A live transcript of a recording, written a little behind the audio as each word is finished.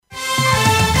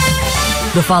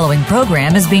The following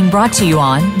program is being brought to you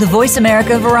on the Voice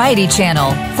America Variety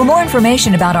Channel. For more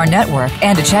information about our network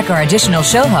and to check our additional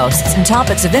show hosts and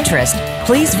topics of interest,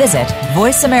 please visit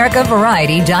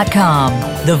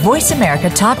voiceamericavariety.com. The Voice America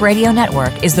Talk Radio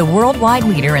Network is the worldwide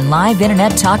leader in live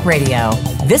Internet talk radio.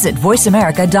 Visit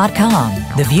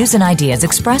voiceamerica.com. The views and ideas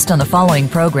expressed on the following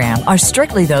program are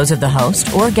strictly those of the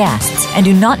host or guests and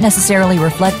do not necessarily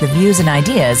reflect the views and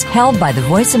ideas held by the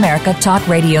Voice America Talk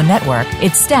Radio Network,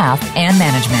 its staff, and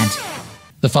management.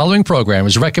 The following program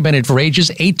is recommended for ages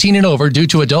 18 and over due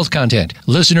to adult content.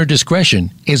 Listener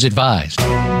discretion is advised.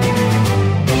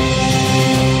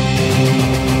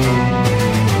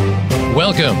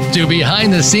 Welcome to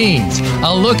Behind the Scenes,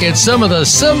 a look at some of the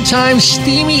sometimes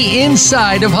steamy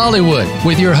inside of Hollywood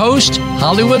with your host,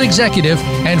 Hollywood executive,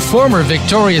 and former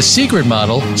Victoria's Secret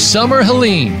model, Summer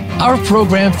Helene. Our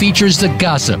program features the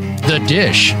gossip, the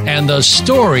dish, and the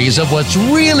stories of what's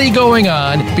really going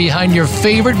on behind your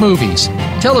favorite movies,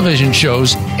 television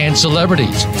shows, and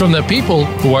celebrities from the people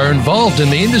who are involved in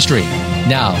the industry.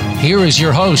 Now, here is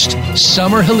your host,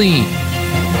 Summer Helene.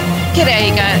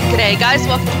 G'day guys,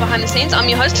 welcome to Behind the Scenes. I'm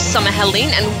your host, Summer Helene,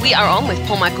 and we are on with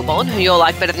Paul Michael Bond, who you'll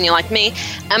like better than you like me.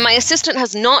 And my assistant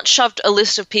has not shoved a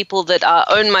list of people that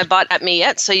own my butt at me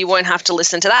yet, so you won't have to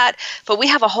listen to that. But we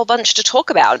have a whole bunch to talk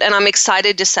about, and I'm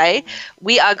excited to say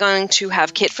we are going to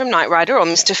have KITT from Knight Rider, or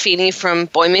Mr. Feeny from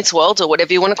Boy Meets World, or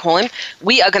whatever you want to call him.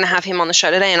 We are going to have him on the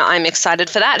show today, and I'm excited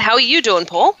for that. How are you doing,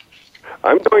 Paul?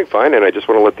 I'm doing fine, and I just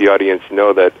want to let the audience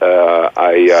know that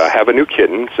I have a new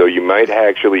kitten, so you might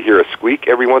actually hear a squeak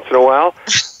every once in a while.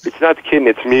 It's not the kitten,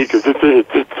 it's me, because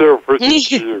it's so freaking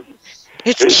cute.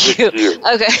 It's cute.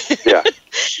 Okay. Yeah.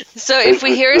 So if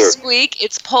we hear a squeak,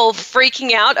 it's Paul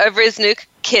freaking out over his new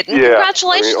kitten. Yeah.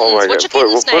 Congratulations. Oh my What's God. your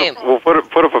kitten's name? We'll put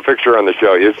up a picture on the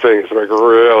show. His thing is like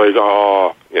really,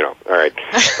 all right.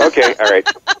 Okay, all right.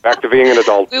 Back to being an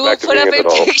adult. We will put a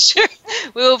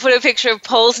picture of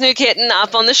Paul's new kitten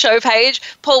up on the show page.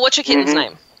 Paul, what's your kitten's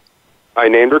name? I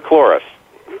named her Cloris,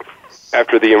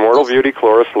 after the immortal beauty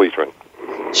Cloris Leachman.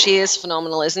 She is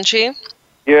phenomenal, isn't she?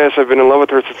 Yes, I've been in love with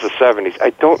her since the 70s.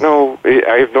 I don't know.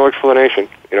 I have no explanation,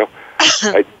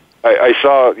 I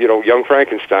saw, young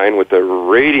Frankenstein with the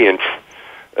radiant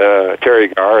Terry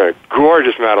Garr, a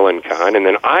gorgeous Madeline Kahn, and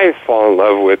then I fall in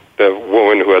love with the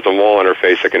woman who has a mole on her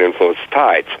face that can influence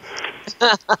tides.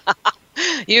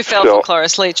 You fell for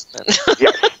Cloris Leachman.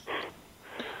 Yes.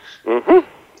 Mm-hmm.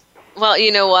 Well,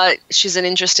 you know what? She's an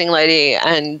interesting lady,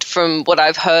 and from what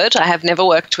I've heard, I have never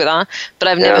worked with her, but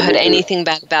I've never heard anything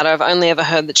bad about her. I've only ever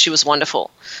heard that she was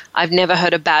wonderful. I've never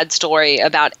heard a bad story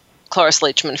about Cloris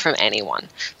Leachman from anyone.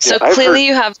 So clearly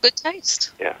you have good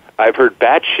taste. Yeah, I've heard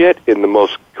bad shit in the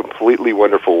most completely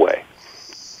wonderful way.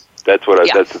 That's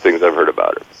the things I've heard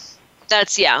about her.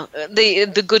 That's,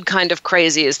 the good kind of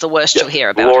crazy is the worst you'll hear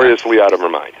about gloriously out of her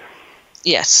mind.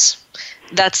 Yes.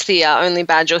 That's the only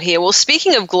bad you'll hear. Well,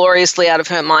 speaking of gloriously out of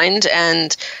her mind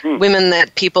and women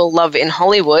that people love in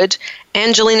Hollywood,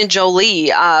 Angelina Jolie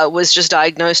was just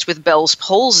diagnosed with Bell's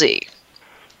palsy.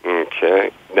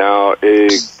 Okay. Now,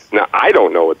 I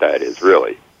don't know what that is,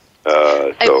 really.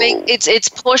 I think it's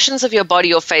portions of your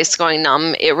body or face going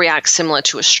numb. It reacts similar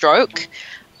to a stroke,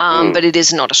 but it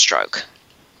is not a stroke.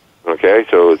 Okay,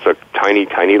 so it's a tiny,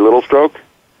 tiny little stroke?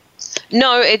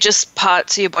 No, it just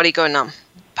parts of your body go numb.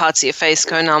 Parts of your face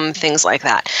go numb, things like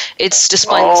that. It's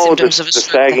displaying the symptoms of a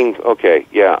stroke. Sagging. Okay,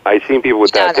 yeah. I've seen people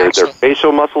with that. Their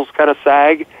facial muscles kind of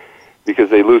sag because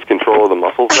they lose control of the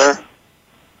muscles there.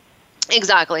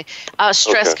 Exactly.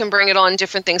 Stress can bring it on.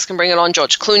 Different things can bring it on.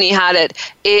 George Clooney had it.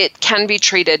 It can be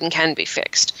treated and can be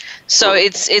fixed. So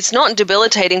it's not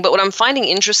debilitating, but what I'm finding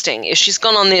interesting is she's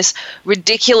gone on this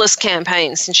ridiculous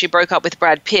campaign since she broke up with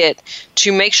Brad Pitt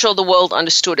to make sure the world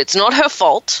understood it's not her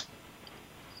fault.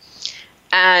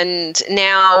 And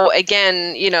now,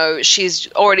 again, she's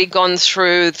already gone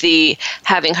through the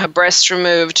having her breasts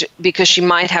removed because she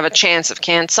might have a chance of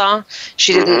cancer.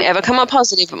 She didn't ever come up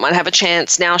positive, but might have a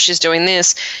chance. Now she's doing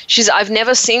this. I've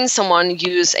never seen someone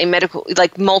use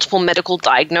multiple medical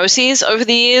diagnoses over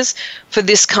the years for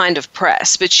this kind of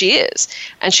press, but she is.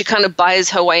 And she kind of buys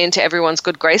her way into everyone's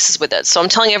good graces with it. So I'm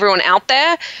telling everyone out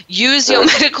there, use your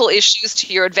medical issues to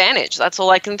your advantage. That's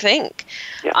all I can think.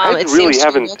 Yeah, I really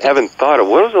haven't thought of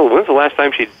when's the last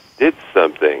time she did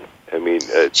something. I mean,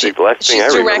 the last thing I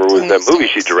remember was that movie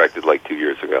she directed like 2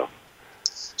 years ago.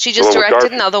 She just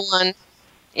directed another one.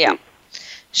 Yeah.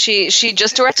 She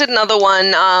just directed another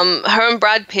one. Her and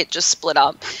Brad Pitt just split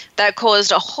up. That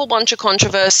caused a whole bunch of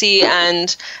controversy,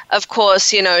 and of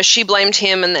course, she blamed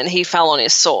him, and then he fell on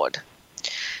his sword.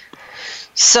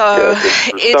 So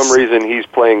for some reason, he's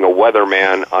playing a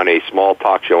weatherman on a small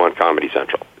talk show on Comedy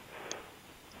Central.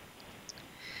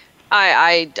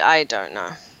 I don't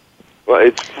know. Well,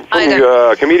 it's from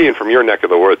a comedian from your neck of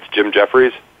the woods, Jim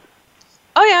Jeffries.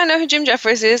 Oh, yeah, I know who Jim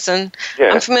Jeffries is, and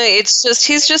Yeah. I'm familiar. It's just,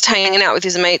 he's just hanging out with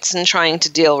his mates and trying to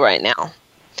deal right now.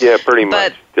 Yeah, pretty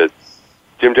much.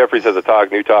 Jim Jeffries has a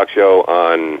new talk show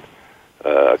on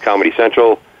Comedy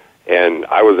Central, and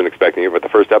I wasn't expecting it, but the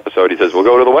first episode, he says, we'll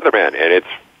go to the Weatherman, and it's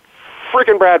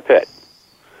freaking Brad Pitt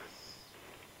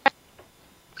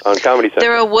on Comedy Central.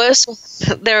 There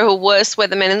are worse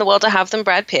weathermen in the world to have than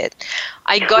Brad Pitt.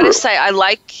 I got to say, I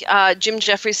like Jim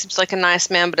Jeffries. Seems like a nice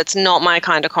man, but it's not my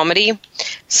kind of comedy.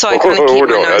 So I kind of keep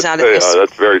my nose out of this.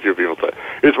 That's very few people say.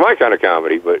 It's my kind of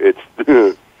comedy, but it's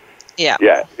yeah.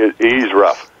 He's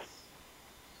rough.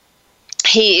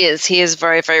 He is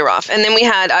very, very rough. And then we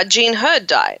had Gene Hurd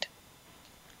died.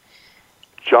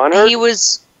 John Hurd?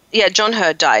 John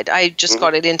Hurd died. I just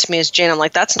got it into me as Gene. I'm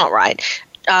like, that's not right.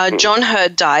 John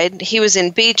Hurd died. He was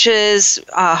in Beaches,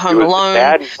 Home Alone.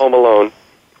 Dad in Home Alone.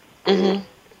 Mm-hmm.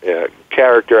 Yeah,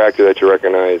 character actor that you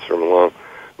recognize from Alone.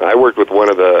 I worked with one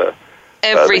of the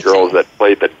girls that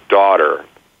played the daughter,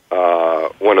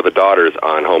 one of the daughters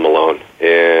on Home Alone,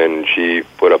 and she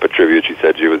put up a tribute. She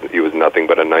said he was nothing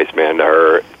but a nice man to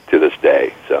her to this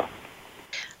day. So.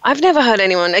 I've never heard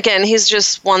anyone. Again, he's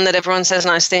just one that everyone says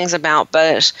nice things about,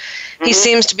 but he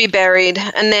seems to be buried.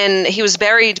 And then he was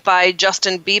buried by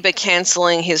Justin Bieber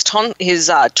canceling his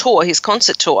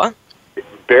concert tour.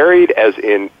 Buried as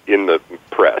in the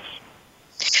press.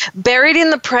 Buried in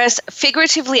the press,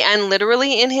 figuratively and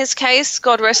literally in his case,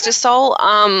 God rest his soul.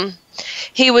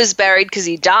 He was buried because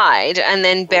he died, and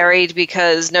then buried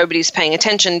because nobody's paying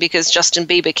attention because Justin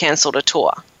Bieber canceled a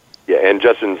tour. Yeah, and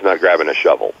Justin's not grabbing a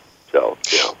shovel. So,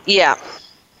 Yeah.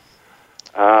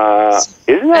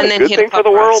 Isn't that a good thing for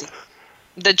the world?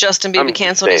 That Justin Bieber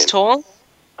canceled his tour?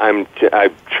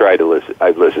 I've tried to listen.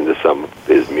 I've listened to some of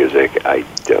his music.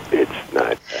 It's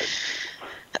not.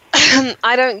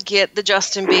 I don't get the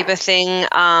Justin Bieber thing.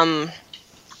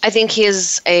 I think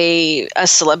he's a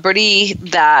celebrity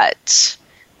that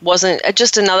wasn't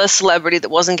just another celebrity that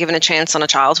wasn't given a chance on a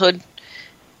childhood,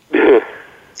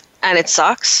 and it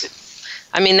sucks.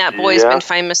 I mean, that boy's been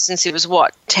famous since he was,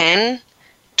 10,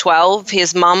 12?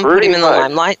 His mum put him in the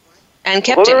limelight and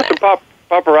kept him there. There's some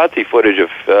paparazzi footage of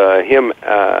him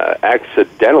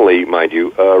accidentally, mind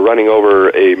you, running over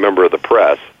a member of the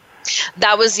press.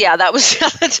 That was the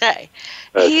other day.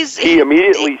 He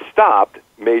immediately stopped,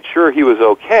 made sure he was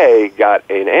okay, got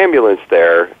an ambulance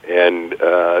there, and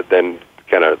then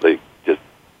kind of just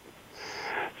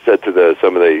said to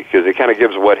because it kind of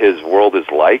gives what his world is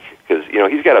like, because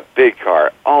he's got a big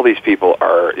car. All these people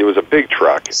it was a big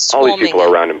truck. All these people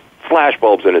are around him. Flash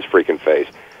bulbs in his freaking face.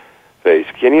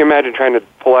 Can you imagine trying to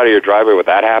pull out of your driveway with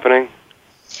that happening?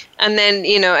 And then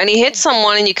and he hit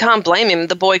someone, and you can't blame him.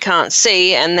 The boy can't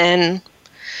see, and then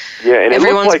and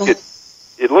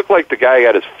it looked like the guy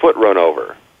got his foot run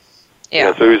over.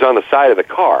 Yeah. So he was on the side of the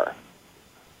car.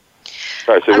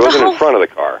 Sorry, so he wasn't in front of the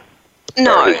car.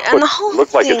 No, and the whole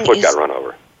looked like his foot got run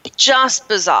over. Just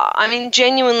bizarre. I mean,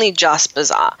 genuinely just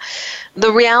bizarre.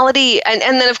 The reality, and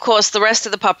then of course the rest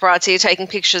of the paparazzi are taking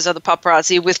pictures of the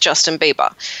paparazzi with Justin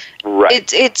Bieber.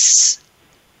 Right.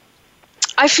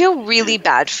 I feel really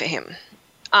bad for him.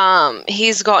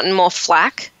 He's gotten more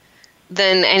flack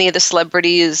than any of the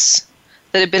celebrities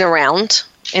that have been around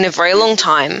in a very long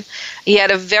time. He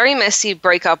had a very messy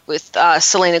breakup with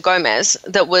Selena Gomez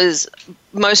that was,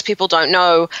 most people don't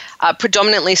know,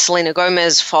 predominantly Selena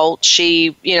Gomez's fault.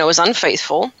 She, was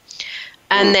unfaithful.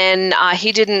 And then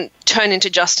he didn't turn into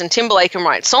Justin Timberlake and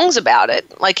write songs about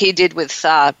it like he did with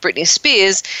Britney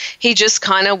Spears. He just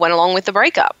kind of went along with the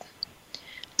breakup.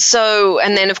 So,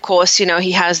 and then of course,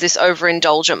 he has this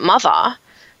overindulgent mother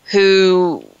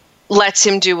who lets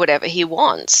him do whatever he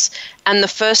wants. And the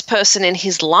first person in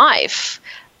his life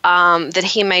that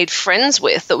he made friends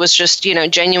with that was just,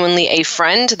 genuinely a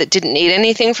friend that didn't need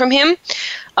anything from him,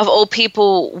 of all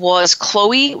people, was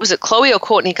Khloe. Was it Khloe or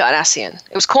Kourtney Kardashian?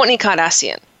 It was Kourtney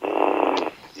Kardashian.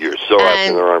 You're so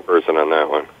asking the wrong person on that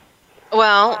one.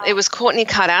 Well, it was Kourtney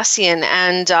Kardashian,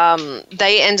 and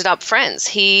they ended up friends.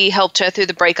 He helped her through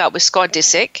the breakup with Scott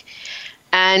Disick,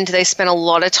 and they spent a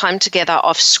lot of time together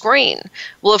off screen.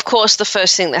 Well, of course, the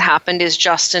first thing that happened is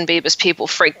Justin Bieber's people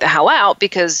freaked the hell out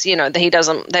because, they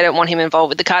don't want him involved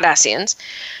with the Kardashians.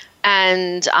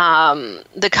 And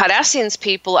the Kardashians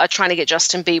people are trying to get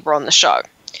Justin Bieber on the show.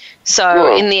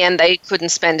 So in the end, they couldn't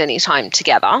spend any time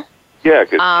together. Yeah,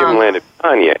 because Kim landed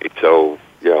Kanye, so,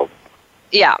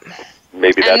 Yeah.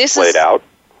 Maybe that's played out.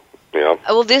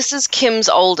 Well, this is Kim's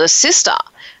older sister,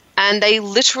 and they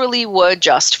literally were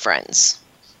just friends.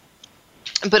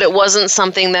 but it wasn't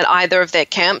something that either of their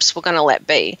camps were going to let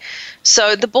be.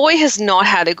 So the boy has not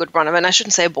had a good run of it. And I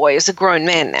shouldn't say a boy, he's a grown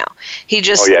man now. He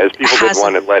just as people didn't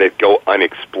want to let it go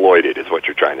unexploited is what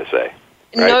you're trying to say.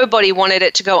 Right? Nobody wanted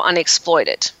it to go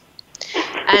unexploited.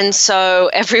 And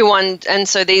so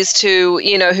these two,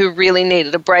 who really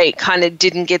needed a break kind of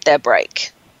didn't get their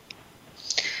break.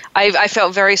 I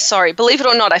felt very sorry. Believe it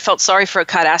or not, I felt sorry for a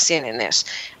Kardashian in this.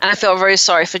 And I felt very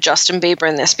sorry for Justin Bieber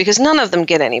in this because none of them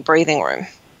get any breathing room.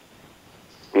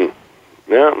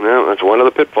 Yeah, that's one of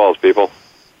the pitfalls, people.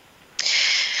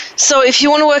 So if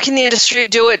you want to work in the industry,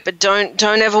 do it, but don't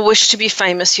ever wish to be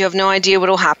famous. You have no idea what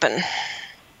will happen.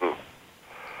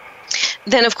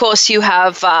 Then, of course, you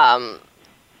have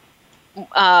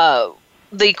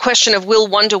the question of will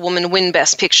Wonder Woman win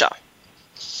Best Picture?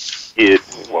 It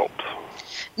won't.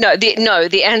 No,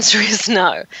 the answer is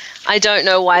no. I don't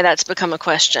know why that's become a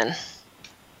question.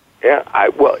 Yeah,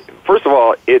 first of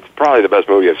all, it's probably the best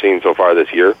movie I've seen so far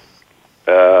this year.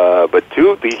 But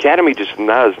two, the Academy just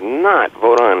does not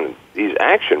vote on these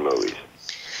action movies.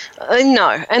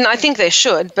 No, and I think they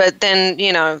should, but then,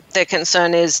 their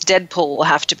concern is Deadpool will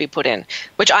have to be put in,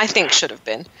 which I think should have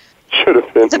been. Should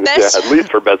have been, at least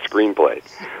for best screenplay.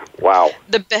 Wow.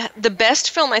 The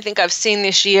best film I think I've seen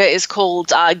this year is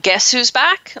called Guess Who's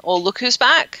Back, or Look Who's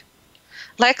Back.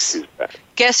 Lex, Who's back?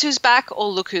 Guess Who's Back, or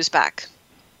Look Who's Back.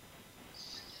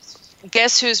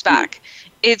 Guess Who's Back.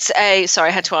 It's sorry,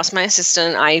 I had to ask my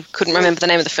assistant. I couldn't remember the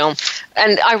name of the film.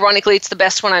 And ironically, it's the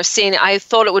best one I've seen. I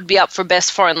thought it would be up for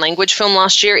Best Foreign Language Film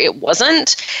last year. It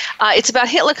wasn't. It's about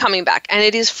Hitler coming back, and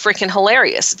it is freaking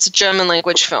hilarious. It's a German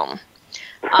language film.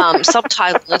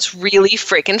 Subtitled. It's really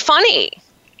freaking funny.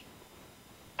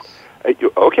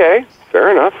 Okay,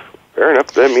 fair enough. I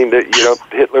mean,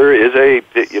 Hitler is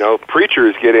Preacher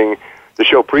is getting, the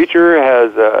show Preacher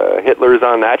has Hitler's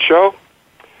on that show.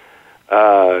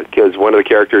 Because one of the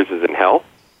characters is in hell,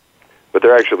 but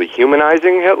they're actually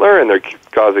humanizing Hitler, and they're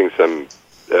causing some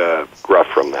gruff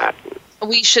from that.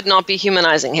 We should not be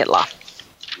humanizing Hitler.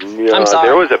 Yeah, I'm sorry.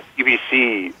 There was a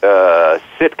BBC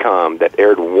sitcom that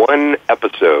aired one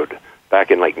episode back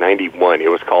in like '91.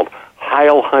 It was called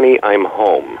Heil Honey, I'm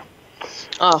Home.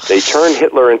 Oh. They turned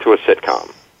Hitler into a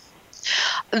sitcom.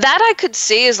 That I could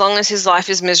see as long as his life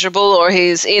is miserable, or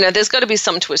he's, there's got to be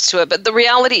some twist to it. But the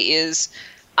reality is,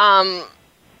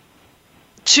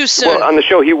 too soon. Well, on the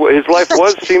show, his life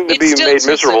seemed to be made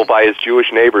miserable by his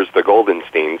Jewish neighbors, the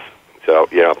Goldensteins. So,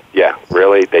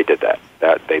 really, they did that.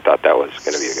 They thought that was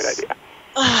going to be a good idea.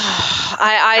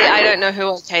 I don't know who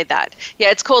okayed that.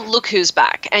 Yeah, it's called Look Who's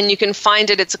Back, and you can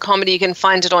find it. It's a comedy. You can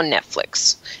find it on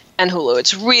Netflix and Hulu.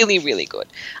 It's really, really good.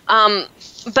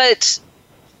 But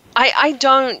I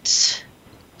don't...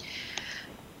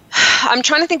 I'm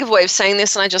trying to think of a way of saying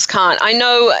this, and I just can't. I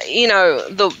know,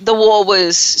 the war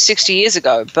was 60 years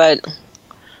ago, but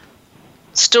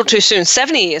still too soon.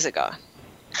 70 years ago.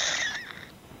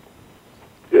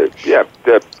 Yeah, he's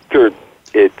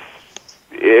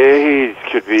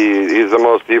the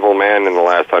most evil man in the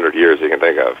last 100 years you can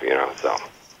think of, so.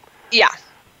 Yeah.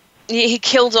 He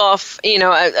killed off,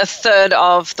 a third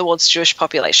of the world's Jewish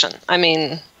population. I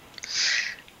mean,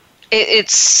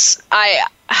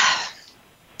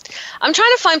 I'm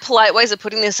trying to find polite ways of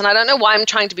putting this, and I don't know why I'm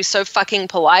trying to be so fucking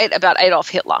polite about Adolf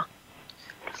Hitler.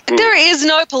 There is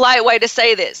no polite way to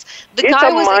say this. It's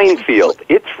a minefield.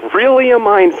 It's really a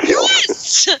minefield.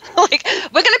 Yes! We're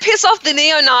going to piss off the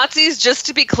neo-Nazis, just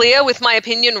to be clear with my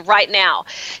opinion right now.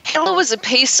 Hitler was a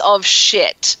piece of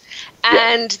shit.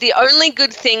 And the only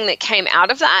good thing that came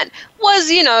out of that was,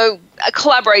 a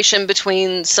collaboration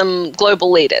between some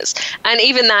global leaders. And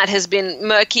even that has been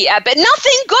murky, but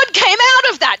nothing good came out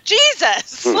of that.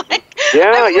 Jesus!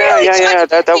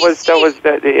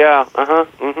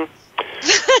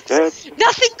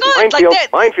 Nothing good.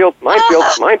 Minefield. Walking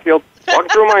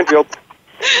through a minefield.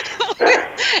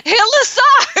 Hitler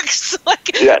sucks.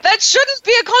 That shouldn't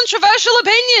be a controversial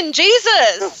opinion.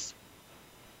 Jesus.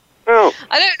 No.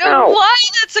 I don't know why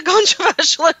that's a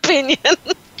controversial opinion.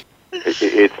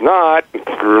 It's not.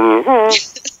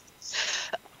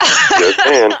 Just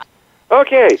saying.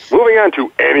 Okay, moving on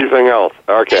to anything else.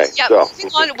 Okay, so.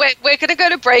 Moving on, we're going to go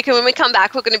to break, and when we come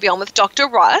back, we're going to be on with Dr.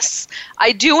 Russ.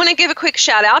 I do want to give a quick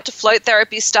shout-out to Float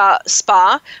Therapy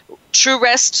Spa, True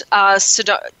Rest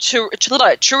Sedona,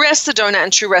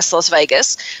 and True Rest Las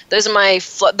Vegas. Those are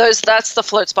that's the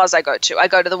float spas I go to. I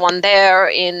go to the one there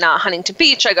in Huntington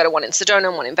Beach. I go to one in Sedona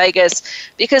and one in Vegas,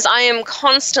 because I am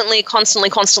constantly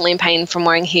in pain from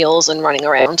wearing heels and running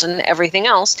around and everything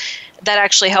else. That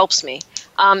actually helps me.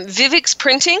 Vivix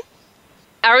Printing,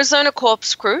 Arizona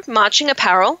Corpse Crew, Marching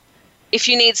Apparel. If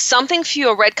you need something for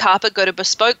your red carpet, go to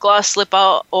Bespoke Glass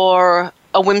Slipper or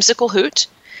a whimsical hoot.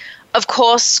 Of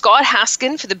course, Scott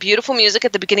Haskin for the beautiful music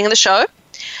at the beginning of the show.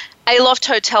 Aloft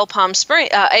Hotel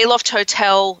Aloft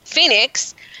Hotel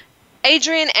Phoenix.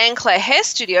 Adrian and Claire Hair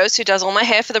Studios, who does all my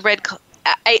hair for the red.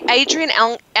 Adrian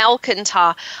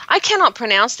Alcantar. I cannot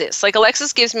pronounce this. Like,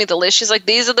 Alexis gives me the list. She's like,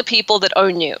 these are the people that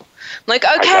own you. I'm like,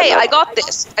 okay, I got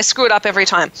this. I screw it up every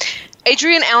time.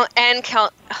 Adrian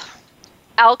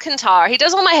Alcantar. He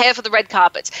does all my hair for the red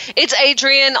carpets. It's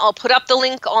Adrian. I'll put up the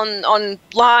link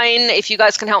online. If you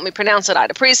guys can help me pronounce it,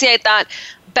 I'd appreciate that.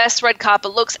 Best red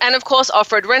carpet looks, and of course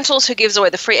Off-Road Rentals, who gives away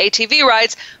the free ATV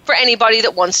rides for anybody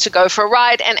that wants to go for a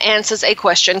ride and answers a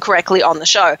question correctly on the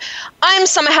show. I'm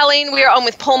Summer Helene. We are on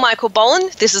with Paul Michael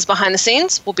Boland. This is Behind the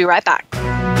Scenes. We'll be right back.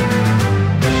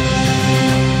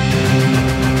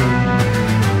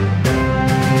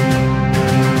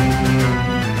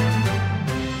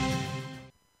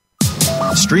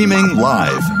 Streaming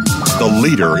live, the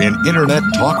leader in Internet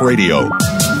talk radio,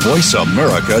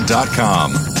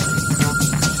 VoiceAmerica.com.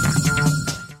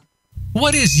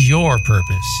 What is your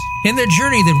purpose? In the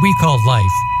journey that we call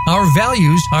life, our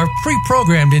values are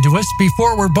pre-programmed into us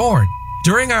before we're born.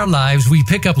 During our lives, we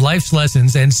pick up life's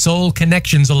lessons and soul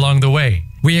connections along the way.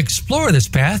 We explore this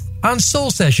path on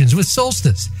Soul Sessions with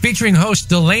Solstice, featuring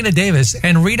hosts Delana Davis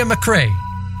and Rita McRae.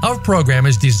 Our program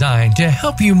is designed to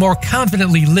help you more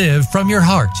confidently live from your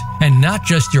heart and not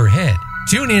just your head.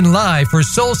 Tune in live for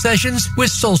Soul Sessions with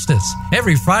Solstice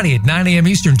every Friday at 9 a.m.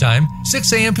 Eastern Time,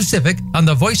 6 a.m. Pacific on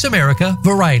the Voice America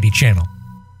Variety Channel.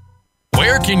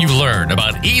 Where can you learn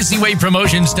about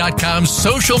EasyWayPromotions.com's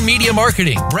social media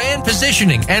marketing, brand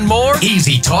positioning, and more?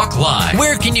 Easy Talk Live.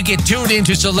 Where can you get tuned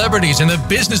into celebrities in the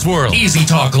business world? Easy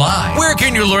Talk Live. Where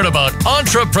can you learn about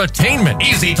entrepreneur-tainment?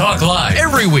 Easy Talk Live.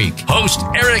 Every week, host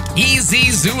Eric E.Z.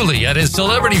 Zuli and his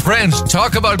celebrity friends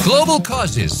talk about global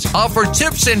causes, offer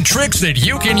tips and tricks that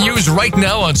you can use right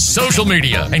now on social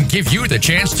media, and give you the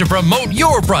chance to promote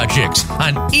your projects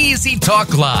on Easy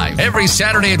Talk Live. Every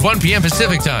Saturday at 1 p.m.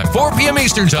 Pacific Time, 4 p.m.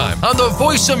 Eastern Time on the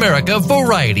Voice America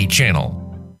Variety Channel.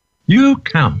 You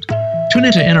count. Tune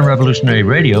into Inner Revolutionary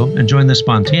Radio and join the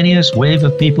spontaneous wave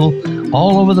of people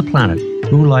all over the planet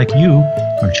who, like you,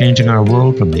 are changing our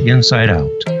world from the inside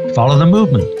out. Follow the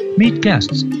movement. Meet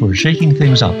guests who are shaking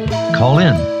things up. Call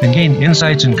in and gain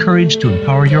insights and courage to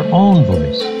empower your own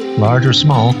voice. Large or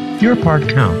small, your part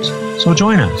counts. So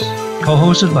join us.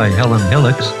 Co-hosted by Helen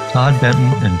Hillocks, Todd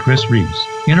Benton, and Chris Reeves.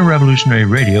 Inner Revolutionary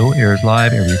Radio airs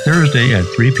live every Thursday at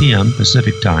 3 p.m.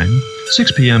 Pacific Time,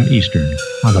 6 p.m. Eastern,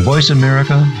 on the Voice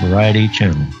America Variety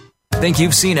Channel. Think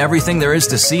you've seen everything there is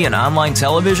to see in online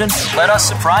television? Let us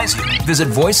surprise you. Visit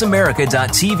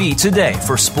voiceamerica.tv today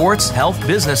for sports, health,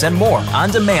 business, and more on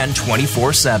demand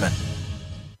 24/7.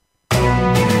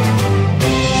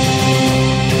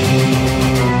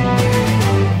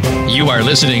 You are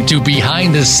listening to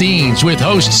Behind the Scenes with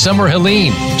host Summer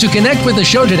Helene. To connect with the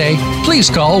show today, please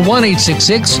call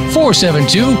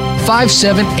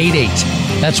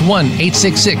 1-866-472-5788. That's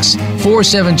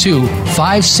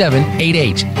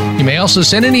 1-866-472-5788. You may also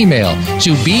send an email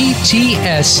to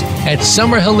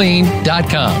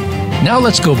bts@summerhelene.com. Now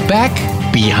let's go back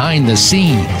behind the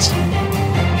scenes.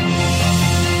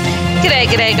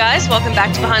 G'day guys. Welcome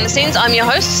back to Behind the Scenes. I'm your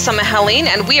host, Summer Helene,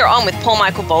 and we are on with Paul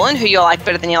Michael Boland, who you'll like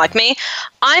better than you like me.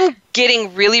 I'm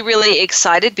getting really, really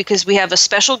excited because we have a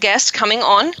special guest coming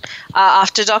on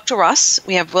after Dr. Russ.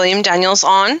 We have William Daniels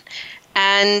on,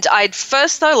 and I'd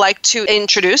first, though, like to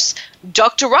introduce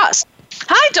Dr. Russ.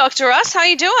 Hi, Dr. Russ. How are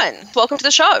you doing? Welcome to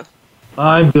the show.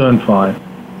 I'm doing fine.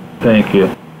 Thank you.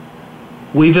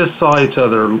 We just saw each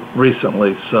other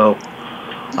recently, so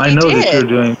I know that you're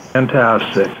doing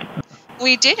fantastic.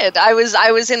 We did. I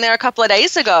was in there a couple of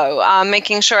days ago,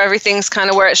 making sure everything's kind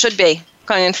of where it should be,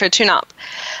 going in for a tune-up.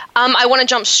 I want to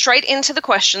jump straight into the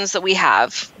questions that we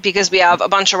have, because we have a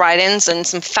bunch of write-ins and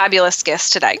some fabulous guests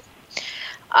today.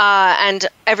 And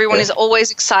everyone is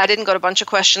always excited and got a bunch of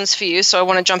questions for you, so I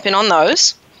want to jump in on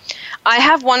those. I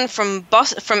have one from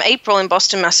April in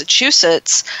Boston,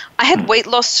 Massachusetts. I had weight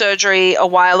loss surgery a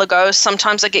while ago.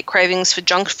 Sometimes I get cravings for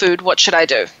junk food. What should I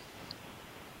do?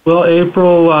 Well,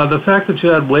 April, the fact that you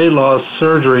had weight loss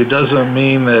surgery doesn't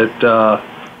mean that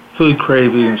food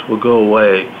cravings will go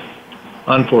away,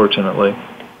 unfortunately.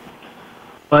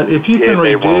 But if you can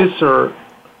reduce or...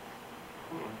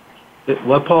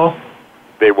 What, Paul?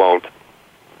 They won't.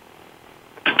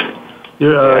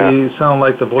 You sound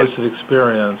like the voice of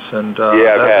experience, and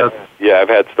I've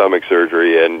had stomach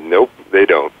surgery, and nope, they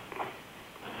don't.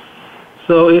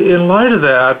 So, in light of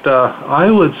that, I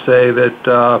would say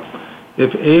that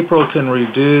if April can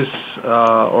reduce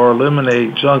or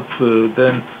eliminate junk food,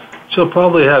 then she'll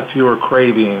probably have fewer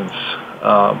cravings.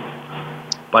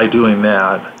 by doing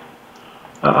that.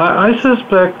 I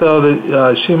suspect, though,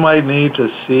 that she might need to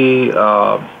see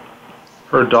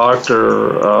her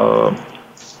doctor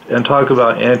and talk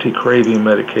about anti-craving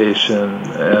medication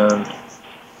and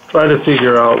try to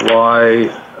figure out why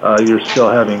you're still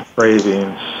having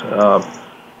cravings.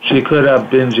 She could have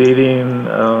binge eating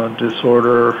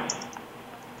disorder,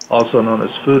 also known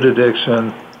as food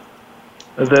addiction.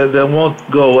 That won't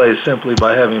go away simply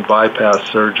by having bypass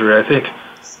surgery. I think,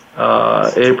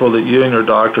 April, that you and your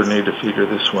doctor need to figure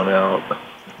this one out.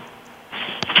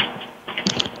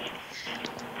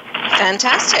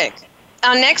 Fantastic.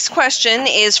 Our next question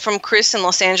is from Chris in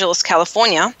Los Angeles,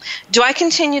 California. Do I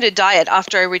continue to diet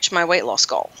after I reach my weight loss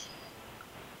goal?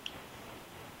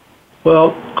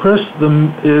 Well, Chris,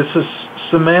 it's a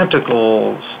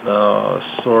semantical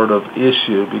sort of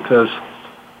issue because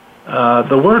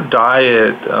the word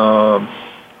diet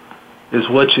is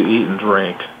what you eat and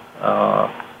drink.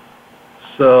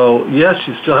 So, yes,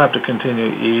 you still have to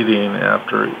continue eating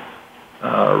after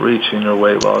reaching your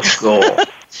weight loss goal.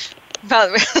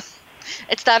 But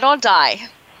it's that or die.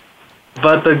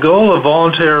 But the goal of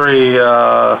voluntary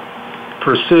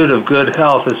pursuit of good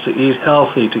health is to eat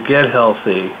healthy, to get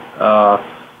healthy,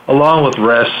 along with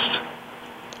rest,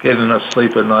 getting enough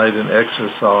sleep at night, and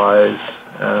exercise,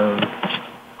 and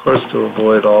of course to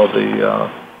avoid all the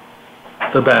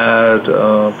bad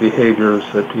behaviors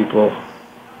that people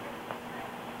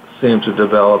seem to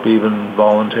develop, even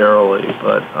voluntarily.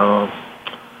 But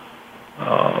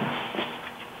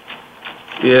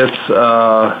it's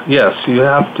yes, you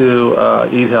have to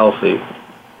eat healthy.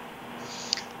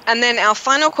 And then our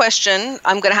final question,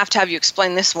 I'm going to have you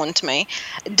explain this one to me.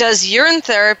 Does urine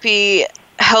therapy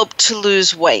help to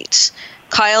lose weight?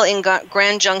 Kyle in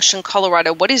Grand Junction,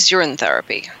 Colorado, what is urine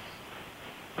therapy?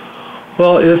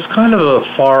 Well, it's kind of a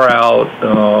far-out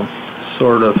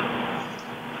sort of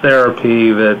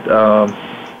therapy that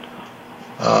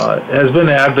has been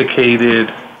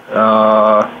advocated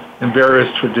in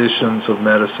various traditions of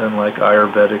medicine, like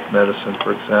Ayurvedic medicine,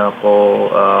 for example,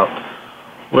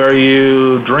 where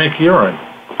you drink urine.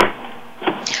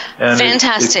 And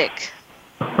fantastic.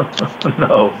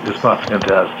 No, it's not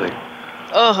fantastic.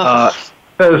 Oh.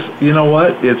 Because, you know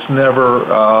what, it's never,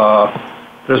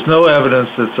 there's no evidence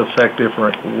that's effective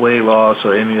for weight loss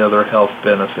or any other health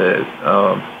benefit.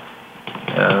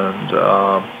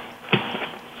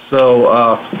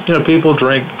 So, people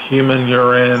drink human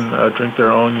urine, drink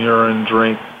their own urine,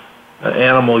 drink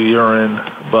animal urine,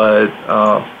 but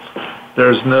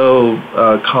there's no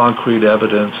concrete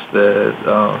evidence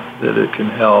that it can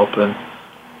help, and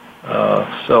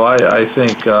so I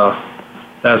think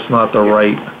that's not the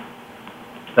right.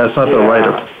 That's not the right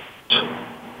approach.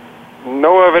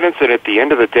 No evidence, and at the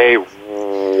end of the day,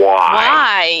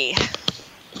 why?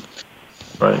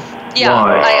 Right. Yeah,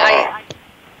 why?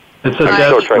 It's a I'm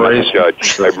still trying not to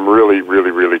judge. I'm really,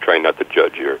 really, really trying not to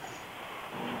judge here.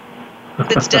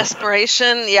 It's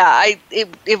desperation. Yeah,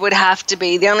 it would have to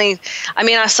be. I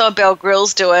saw Bear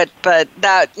Grylls do it, but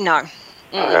no.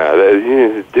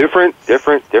 Different.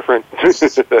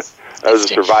 That was a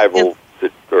survival,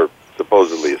 or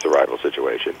supposedly a survival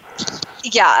situation.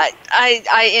 Yeah,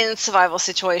 in survival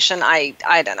situation, I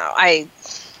don't know.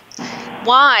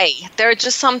 Why? There are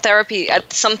just some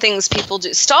things people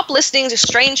do. Stop listening to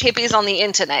strange hippies on the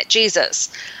internet. Jesus.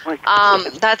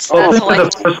 That's all. The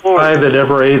first guy that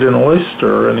ever ate an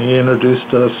oyster, and he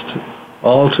introduced us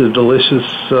all to delicious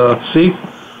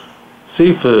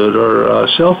seafood or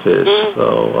shellfish.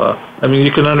 Mm-hmm. So,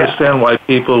 you can understand why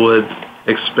people would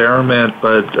experiment,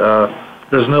 but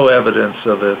there's no evidence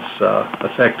of its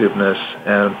effectiveness.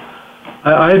 And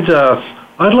I'd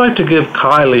like to give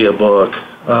Kylie a book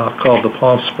called The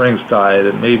Palm Springs Diet,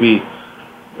 and maybe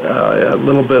a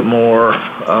little bit more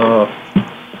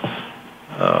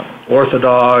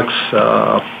orthodox,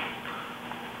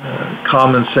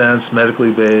 common sense,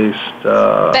 medically based.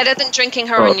 Better than drinking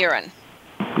her own urine.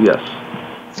 Yes.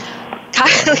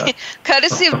 Kylie,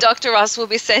 courtesy of Dr. Ross, will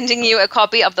be sending you a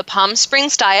copy of The Palm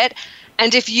Springs Diet.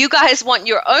 And if you guys want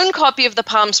your own copy of the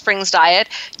Palm Springs Diet,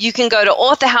 you can go to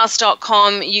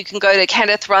authorhouse.com, you can go to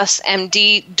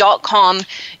KennethRussMD.com,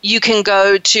 you can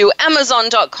go to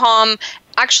Amazon.com.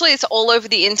 Actually, it's all over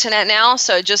the internet now,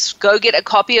 so just go get a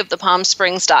copy of the Palm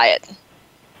Springs Diet.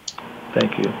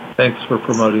 Thank you. Thanks for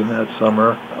promoting that,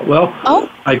 Summer. Well,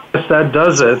 I guess that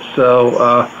does it.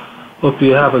 So hope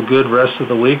you have a good rest of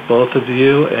the week, both of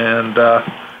you, and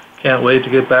can't wait to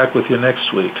get back with you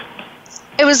next week.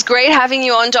 It was great having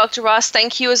you on, Dr. Ross.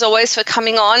 Thank you, as always, for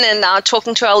coming on and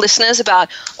talking to our listeners about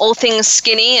all things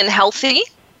skinny and healthy.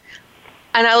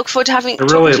 And I look forward to talking to you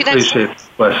next time. I really appreciate the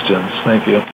questions. Thank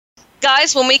you.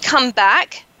 Guys, when we come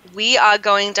back, we are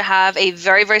going to have a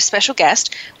very, very special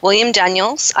guest, William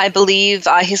Daniels. I believe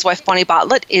his wife, Bonnie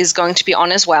Bartlett, is going to be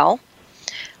on as well.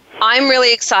 I'm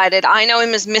really excited. I know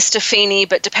him as Mr. Feeny,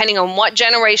 but depending on what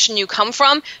generation you come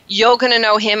from, you're going to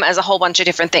know him as a whole bunch of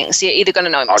different things. You're either going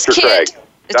to know him as KITT,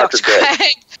 Dr.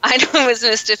 Craig. I know him as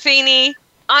Mr. Feeny.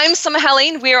 I'm Summer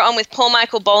Helene. We are on with Paul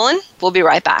Michael Boland. We'll be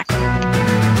right back.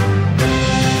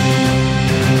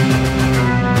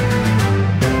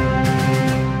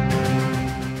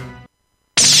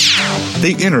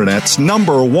 The Internet's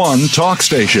 #1 talk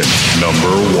station.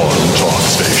 #1 talk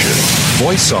station.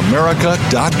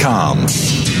 VoiceAmerica.com.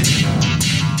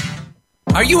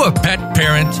 Are you a pet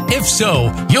parent? If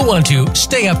so, you'll want to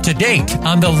stay up to date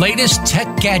on the latest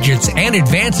tech gadgets and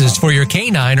advances for your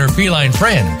canine or feline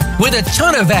friend. With a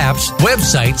ton of apps,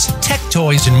 websites, tech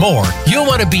toys, and more, you'll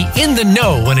want to be in the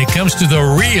know when it comes to the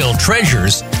real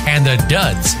treasures and the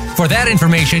duds. For that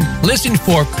information, listen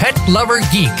for Pet Lover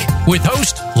Geek with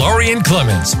host Lorian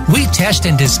Clemens. We test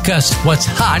and discuss what's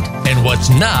hot and what's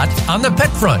not on the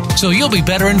pet front, so you'll be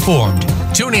better informed.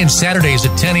 Tune in Saturdays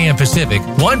at 10 a.m. Pacific,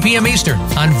 1 p.m. Eastern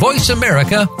on Voice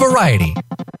America Variety.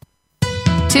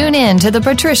 Tune in to The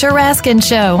Patricia Raskin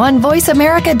Show on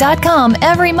VoiceAmerica.com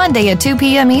every Monday at 2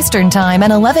 p.m. Eastern Time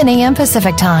and 11 a.m.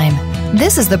 Pacific Time.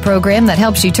 This is the program that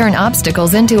helps you turn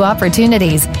obstacles into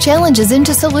opportunities, challenges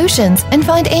into solutions, and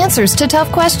find answers to tough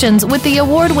questions with the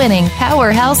award-winning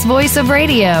powerhouse voice of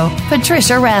radio,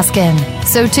 Patricia Raskin.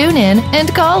 So tune in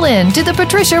and call in to The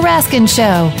Patricia Raskin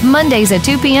Show, Mondays at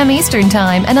 2 p.m. Eastern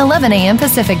Time and 11 a.m.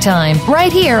 Pacific Time,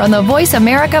 right here on the Voice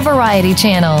America Variety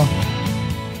Channel.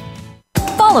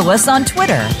 Follow us on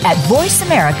Twitter at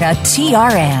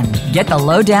VoiceAmericaTRN. Get the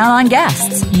lowdown on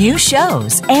guests, new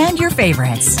shows, and your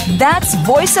favorites. That's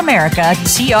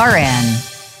VoiceAmericaTRN.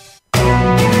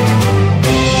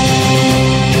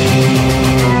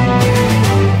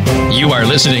 You are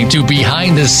listening to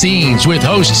Behind the Scenes with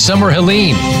host Summer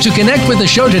Helene. To connect with the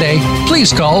show today,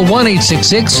 please call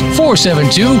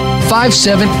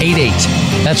 1-866-472-5788.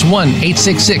 That's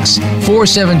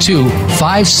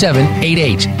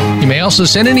 1-866-472-5788. You may also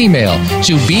send an email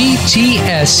to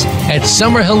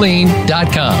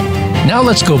bts@summerhelene.com. Now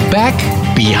let's go back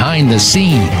behind the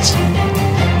scenes.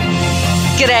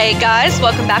 G'day, guys.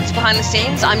 Welcome back to Behind the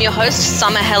Scenes. I'm your host,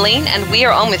 Summer Helene, and we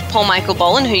are on with Paul Michael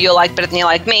Boland, who you'll like better than you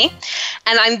like me.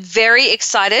 And I'm very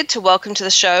excited to welcome to the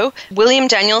show William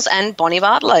Daniels and Bonnie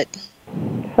Bartlett.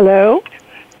 Hello.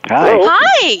 Hi.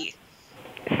 Hi.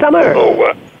 Summer.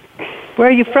 Where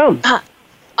are you from?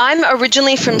 I'm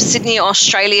originally from Sydney,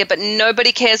 Australia, but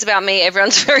nobody cares about me.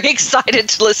 Everyone's very excited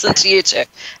to listen to you two.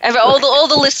 All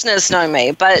the listeners know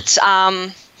me, but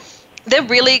they're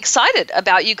really excited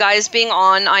about you guys being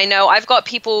on. I know I've got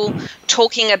people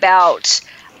talking about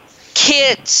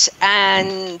KITT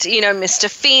and, Mr.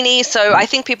 Feeny. So I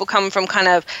think people come from kind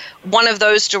of one of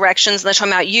those directions, and they're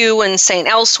talking about you and St.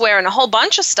 Elsewhere and a whole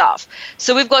bunch of stuff.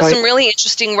 So we've got some really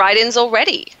interesting write-ins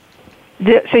already.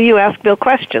 So you ask Bill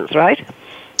questions, right?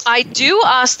 I do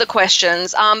ask the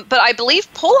questions, but I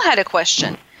believe Paul had a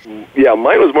question. Yeah,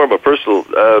 mine was more of a personal.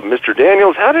 Mr.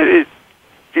 Daniels, how did it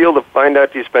feel to find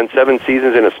out you spent 7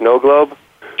 seasons in a snow globe?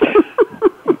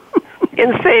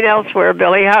 In St. Elsewhere,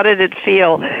 Billy, how did it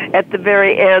feel at the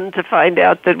very end to find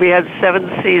out that we had 7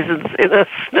 seasons in a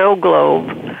snow globe?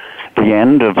 The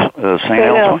end of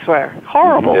St. Elsewhere.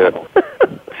 Horrible. Yeah.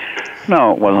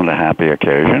 No, it wasn't a happy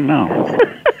occasion, no.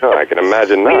 No, I can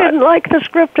imagine not. We didn't like the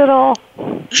script at all.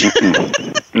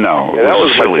 No, yeah, that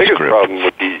was my biggest script. problem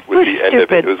with the end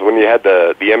of it. It was when you had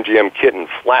the MGM kitten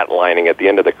flatlining at the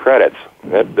end of the credits.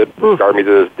 That scarred me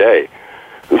to this day.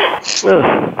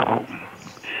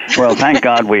 Well, thank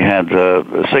God we had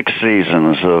 6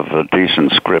 seasons of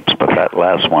decent scripts, but that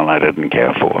last one I didn't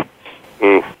care for.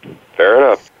 Fair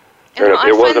enough.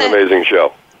 It was an amazing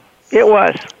show. It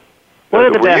was. One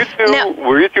of the best.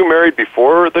 Were you two married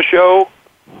before the show?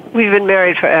 We've been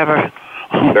married forever.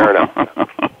 Fair enough.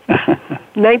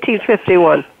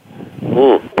 1951.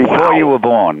 Before you were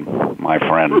born, my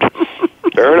friend.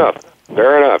 Fair enough.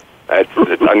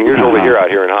 It's unusual to hear out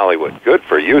here in Hollywood. Good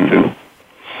for you two.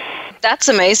 That's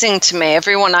amazing to me.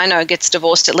 Everyone I know gets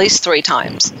divorced at least 3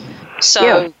 times.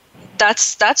 So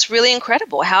that's really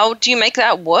incredible. How do you make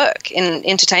that work in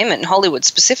entertainment, in Hollywood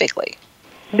specifically?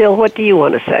 Bill, what do you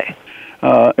want to say?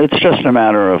 It's just a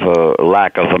matter of a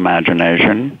lack of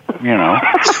imagination,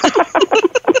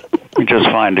 We just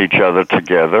find each other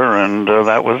together, and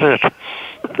that was it.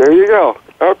 There you go.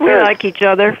 Okay. We like each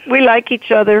other. We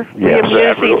Yes,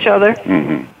 amuse each other.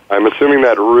 Mm-hmm. I'm assuming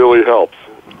that really helps.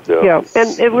 Yeah,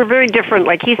 and we're very different.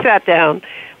 Like, he sat down.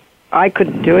 I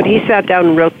couldn't do it. He sat down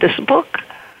and wrote this book.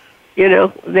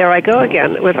 there I go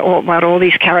again with about all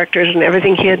these characters and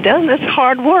everything he had done. That's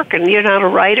hard work, and you're not a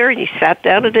writer, and he sat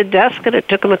down at a desk, and it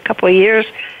took him a couple of years,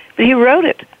 but he wrote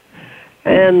it.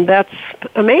 And that's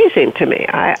amazing to me.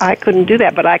 I couldn't do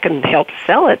that, but I can help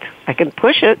sell it. I can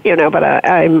push it, but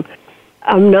I'm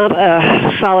not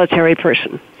a solitary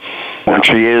person. What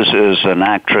she is an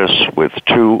actress with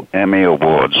 2 Emmy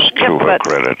Awards to her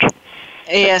credit.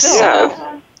 Yes.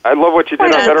 Yeah. I love what you did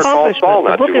on Better Call Saul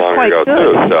not too long ago,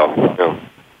 too. So,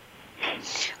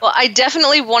 Well, I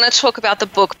definitely want to talk about the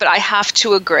book, but I have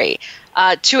to agree.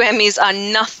 2 Emmys are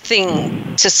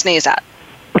nothing to sneeze at.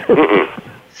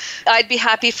 I'd be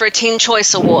happy for a Teen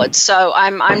Choice Award, so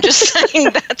I'm just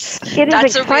saying that's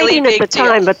a really big at the deal.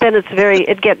 time, but then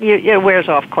it wears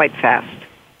off quite fast.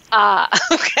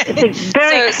 Okay. It's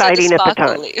very exciting at the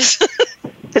time.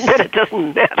 And then it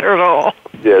doesn't matter at all.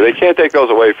 Yeah, they can't take those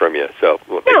away from you, so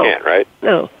they can't, right?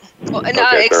 No. Well,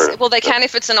 they can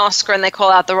if it's an Oscar and they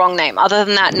call out the wrong name. Other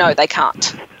than that, no, they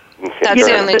can't. That's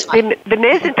the only time. The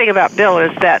amazing thing about Bill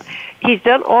is that he's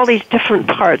done all these different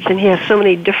parts, and he has so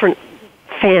many different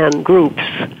fan groups.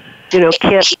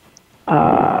 KITT,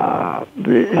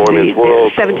 Mormons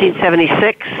World,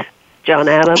 1776, John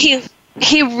Adams.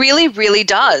 He really, really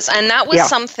does. And that was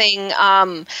something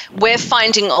we're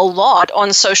finding a lot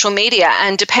on social media.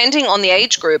 And depending on the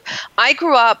age group, I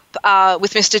grew up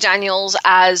with Mr. Daniels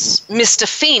as Mr.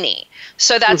 Feeny.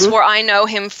 So that's where I know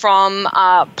him from.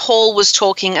 Paul was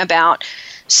talking about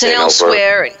St.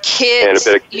 Elsewhere and KITT.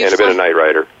 And a bit of Knight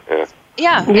Rider.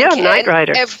 Yeah. Knight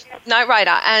Rider. Knight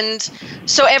Rider. And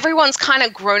so everyone's kind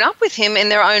of grown up with him in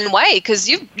their own way, because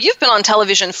you've been on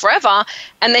television forever,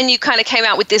 and then you kind of came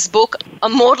out with this book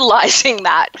immortalizing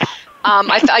that.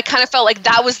 I kind of felt like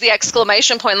that was the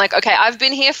exclamation point, like, okay, I've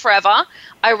been here forever.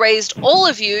 I raised all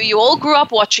of you. You all grew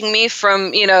up watching me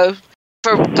from,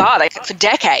 for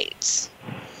decades.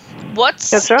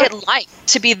 What's it like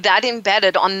to be that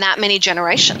embedded on that many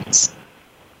generations?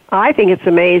 I think it's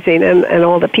amazing, and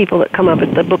all the people that come up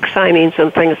at the book signings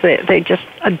and things, they just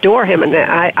adore him, and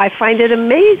I find it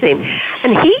amazing.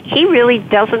 And he really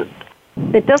doesn't.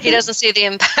 He doesn't see the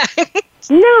impact.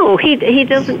 No, he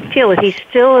doesn't feel it. He's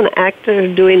still an actor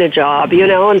doing a job,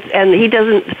 and he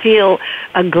doesn't feel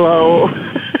a glow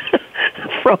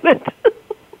from it.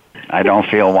 I don't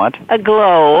feel what? A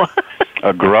glow.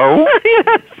 A glow?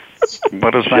 Yes.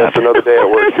 What is that? Just another day at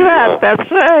work. That's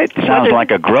right. Sounds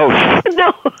like a growth.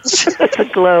 No, it's a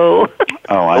glow.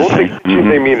 Oh, I see.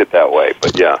 They mean it that way,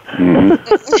 but yeah.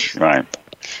 Mm-hmm. Right.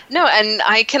 No, and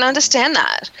I can understand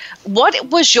that. What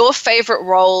was your favorite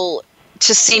role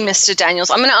to see Mr. Daniels?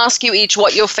 I'm going to ask you each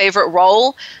what your favorite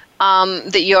role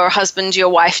that your husband, your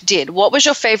wife did. What was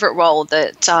your favorite role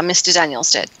that Mr.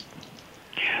 Daniels did?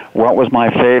 What was my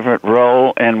favorite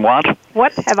role and what?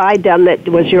 What have I done that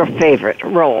was your favorite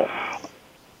role?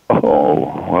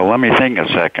 Oh, well, let me think a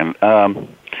second.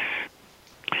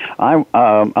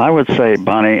 I would say,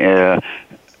 Bonnie,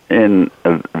 in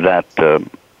that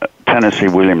Tennessee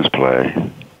Williams play.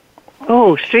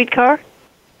 Oh, Streetcar?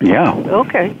 Yeah.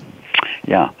 Okay.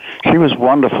 Yeah, she was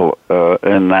wonderful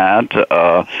in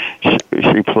that.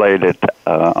 She played it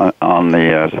on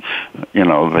the,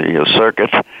 the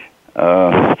circuit.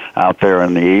 Out there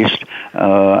in the East,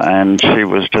 and she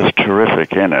was just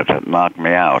terrific in it. It knocked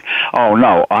me out. Oh,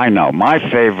 no, I know. My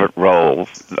favorite role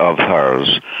of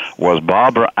hers was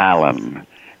Barbara Allen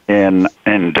in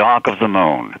Dark of the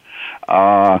Moon.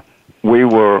 At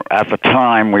the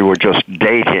time, we were just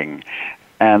dating,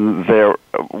 and there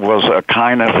was a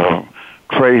kind of a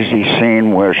crazy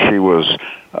scene where she was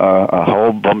a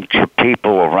whole bunch of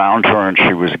people around her, and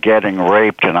she was getting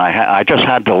raped, and I just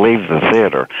had to leave the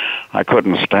theater. I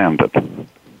couldn't stand it.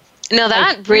 No,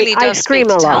 that really does scream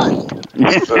a lot.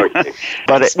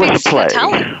 But it was a play.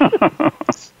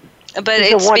 But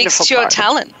it speaks to your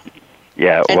talent.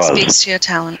 Yeah, it was. It speaks to your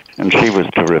talent. And she was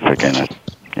terrific in it.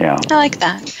 Yeah. I like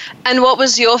that. And what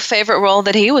was your favorite role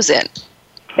that he was in?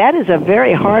 That is a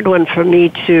very hard one for me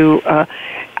to.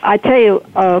 I tell you,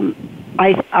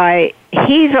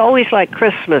 he's always like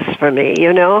Christmas for me.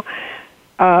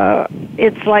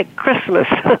 It's like Christmas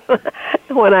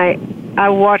when I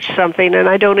watch something and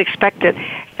I don't expect it,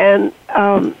 and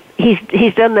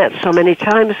he's done that so many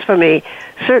times for me.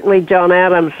 Certainly, John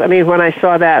Adams. I mean, when I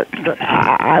saw that,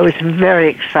 I was very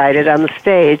excited on the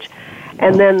stage,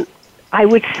 and then I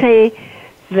would say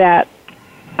that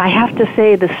I have to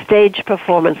say the stage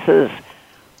performances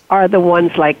are the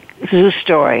ones like Zoo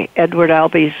Story, Edward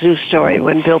Albee's Zoo Story,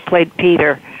 when Bill played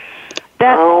Peter.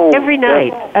 Every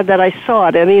night that I saw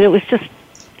it, I mean, it was just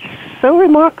so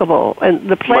remarkable. And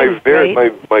the play was great.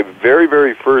 My very,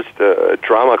 very first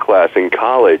drama class in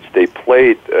college, they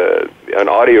played an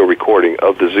audio recording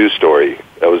of the Zoo Story.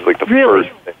 That was like the first.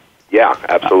 Yeah,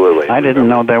 absolutely. I didn't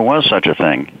know there was such a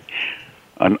thing.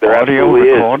 An there audio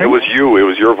recording? It was you. It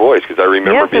was your voice, because I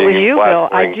remember being in you, Bill.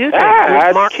 I do think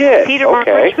it was KITT. Peter Mark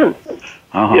Richmond.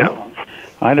 Yeah.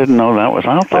 I didn't know that was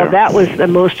out there. Oh, that was the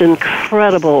most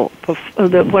incredible.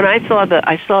 When I saw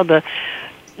the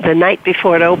night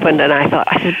before it opened, and I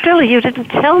said, Billy, you didn't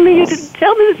tell me. You didn't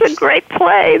tell me. This is a great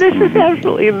play. This is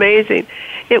absolutely amazing.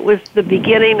 It was the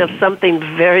beginning of something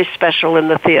very special in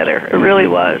the theater. It really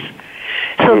was.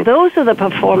 So those are the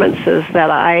performances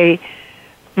that I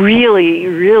really,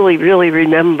 really, really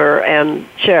remember and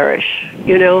cherish,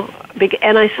 you know.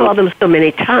 And I saw them so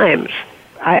many times.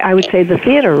 I would say the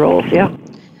theater roles, yeah.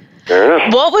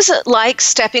 What was it like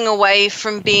stepping away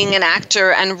from being an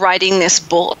actor and writing this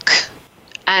book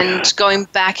and going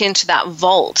back into that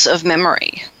vault of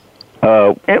memory?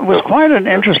 It was quite an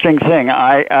interesting thing.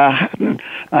 I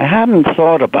hadn't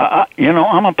thought about,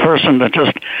 I'm a person that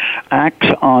just acts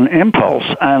on impulse,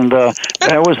 and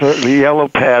there was the yellow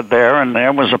pad there, and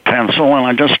there was a pencil, and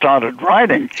I just started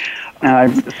writing. And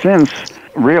I've since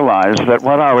realized that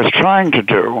what I was trying to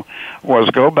do was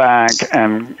go back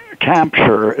and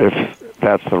capture, if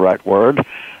that's the right word,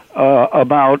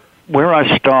 about where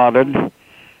I started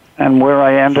and where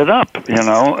I ended up.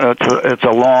 It's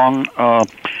a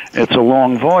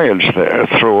long voyage there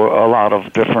through a lot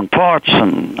of different parts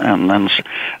and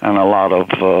a lot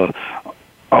of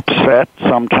upset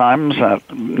sometimes at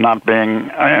not being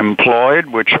employed,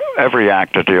 which every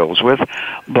actor deals with,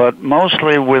 but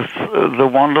mostly with the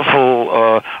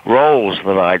wonderful roles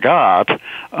that I got.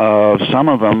 Some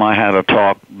of them I had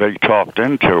to be talked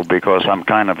into because I'm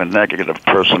kind of a negative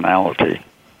personality.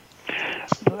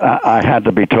 I had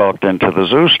to be talked into the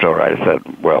Zoo Story. I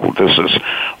said, well,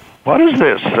 what is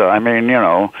this? I mean,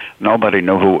 nobody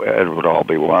knew who Edward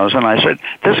Albee was. And I said,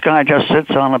 this guy just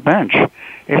sits on a bench.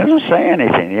 He doesn't say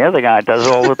anything. The other guy does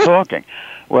all the talking.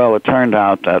 Well, it turned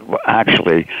out that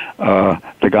actually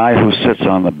the guy who sits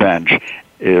on the bench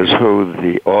is who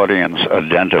the audience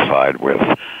identified with.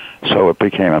 So it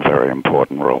became a very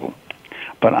important role.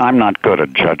 But I'm not good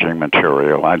at judging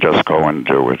material. I just go and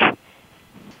do it.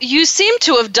 You seem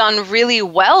to have done really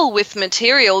well with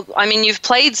material. I mean, you've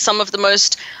played some of the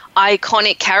most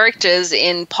iconic characters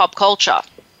in pop culture.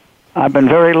 I've been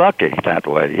very lucky that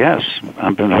way, yes.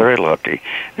 I've been very lucky.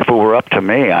 If it were up to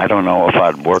me, I don't know if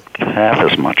I'd worked half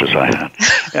as much as I had.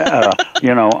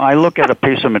 I look at a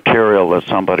piece of material that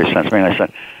somebody sends me and I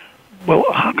say, well,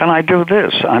 how can I do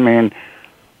this? I mean,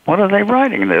 what are they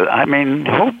writing there? I mean,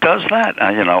 who does that?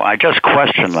 I just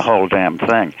question the whole damn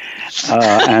thing.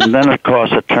 And then, of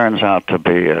course, it turns out to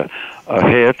be a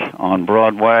hit on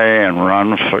Broadway and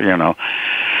run for,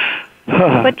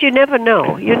 But you never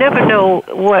know. You never know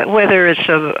whether it's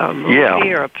a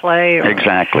movie or a play or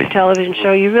a television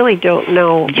show. You really don't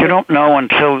know. You don't know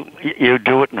until you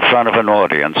do it in front of an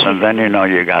audience, and then you know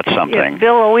you got something. Yeah,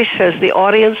 Bill always says the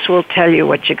audience will tell you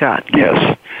what you got.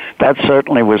 Yes, that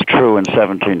certainly was true in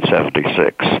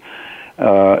 1776.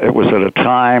 It was at a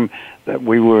time that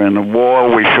we were in a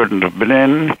war we shouldn't have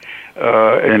been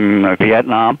in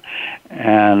Vietnam,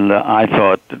 and I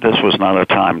thought that this was not a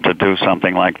time to do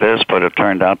something like this, but it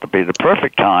turned out to be the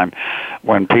perfect time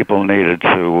when people needed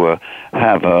to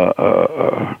have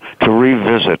to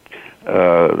revisit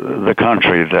the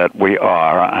country that we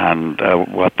are and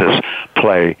what this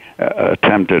play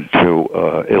attempted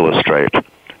to illustrate.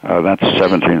 That's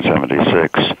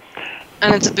 1776.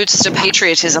 And it's a boost to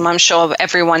patriotism, I'm sure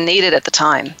everyone needed at the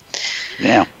time.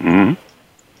 Yeah. Mm-hmm.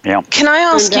 Yeah. Can I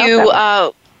ask you,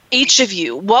 each of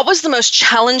you, what was the most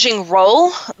challenging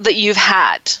role that you've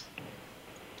had?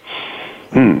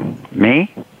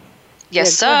 Me?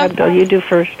 Yes, sir. Go ahead, Bill, you do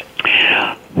first.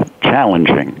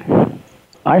 Challenging.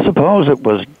 I suppose it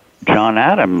was John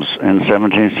Adams in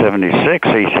 1776.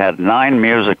 He had 9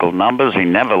 musical numbers. He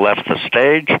never left the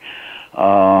stage.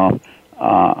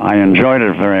 I enjoyed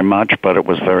it very much, but it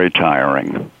was very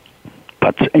tiring.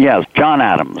 But, yes, John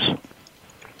Adams.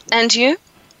 And you?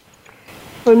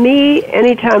 For me,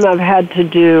 anytime I've had to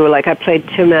do, like I played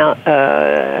Tim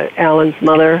Allen's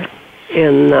mother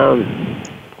in,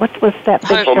 what was that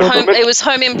big show? It was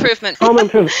Home Improvement. Home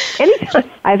Improvement. Anytime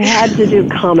I've had to do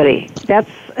comedy, that's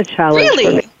a challenge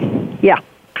really? for me. Yeah,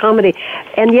 comedy.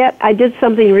 And yet I did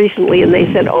something recently and they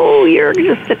said, oh, you're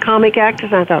just a comic actor.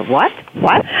 And I thought, what?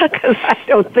 Because I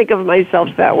don't think of myself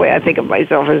that way. I think of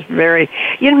myself as very,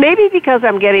 maybe because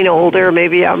I'm getting older,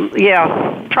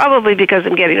 probably because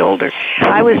I'm getting older.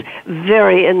 I was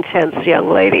very intense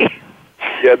young lady.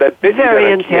 Yeah, that bit Very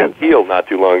you did on intense. Heel not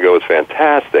too long ago was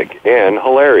fantastic and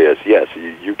hilarious. Yes,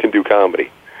 you can do comedy.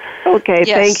 Okay,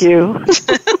 Yes. thank you.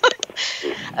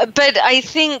 But I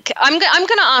think I'm going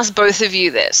to ask both of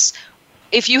you this.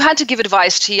 If you had to give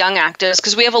advice to young actors,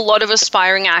 because we have a lot of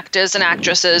aspiring actors and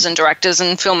actresses and directors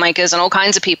and filmmakers and all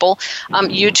kinds of people,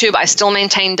 YouTube, I still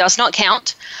maintain, does not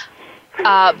count.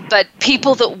 But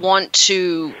people that want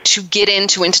to get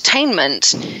into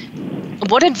entertainment,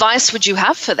 what advice would you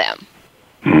have for them?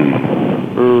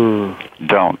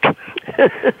 Don't.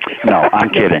 No, I'm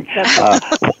kidding. I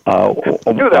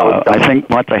think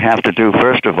what they have to do,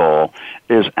 first of all,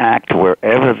 is act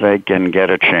wherever they can get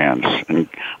a chance. And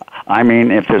I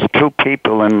mean, if there's two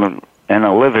people in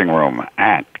a living room,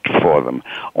 act for them.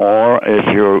 Or if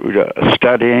you're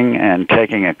studying and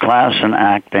taking a class in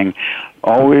acting,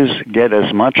 always get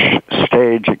as much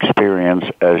stage experience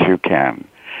as you can.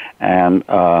 And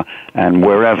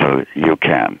wherever you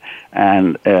can.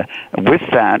 And with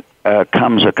that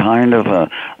comes a kind of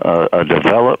a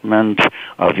development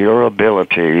of your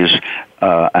abilities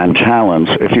and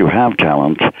talents, if you have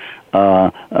talent,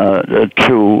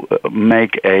 to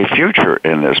make a future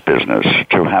in this business,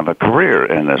 to have a career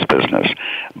in this business.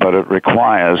 But it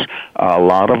requires a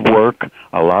lot of work,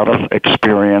 a lot of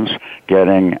experience,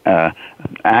 getting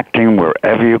acting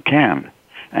wherever you can.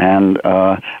 And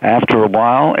after a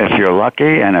while, if you're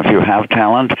lucky and if you have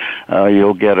talent,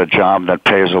 you'll get a job that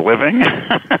pays a living.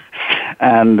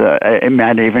 And it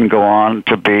might even go on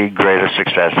to be greater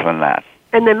success than that.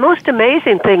 And the most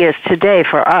amazing thing is today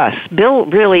for us, Bill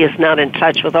really is not in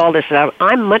touch with all this.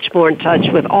 I'm much more in touch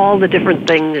with all the different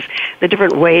things, the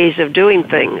different ways of doing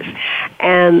things.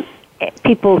 And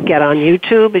people get on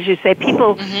YouTube, as you say.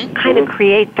 People kind of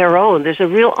create their own. There's a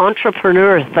real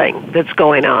entrepreneur thing that's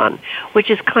going on, which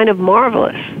is kind of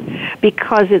marvelous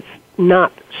because it's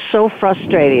not so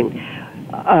frustrating.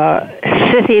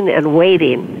 Sitting and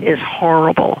waiting is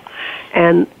horrible.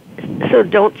 And so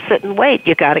don't sit and wait.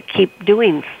 You got to keep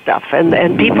doing stuff.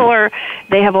 And people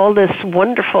they have all this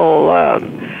wonderful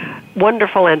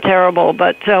and terrible,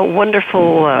 but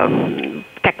wonderful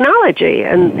technology.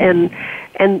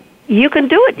 And you can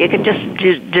do it. You can just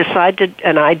decide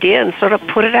an idea and sort of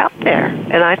put it out there.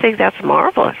 And I think that's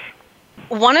marvelous.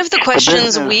 One of the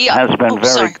questions has been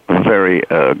very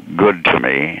good to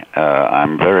me.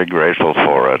 I'm very grateful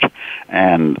for it.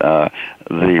 And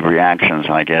the reactions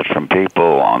I get from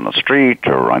people on the street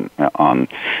or in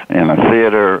a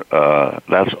theater,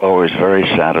 that's always very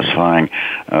satisfying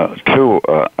to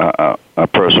a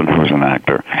person who's an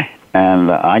actor.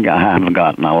 And I have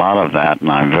gotten a lot of that,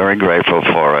 and I'm very grateful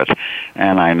for it.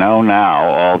 And I know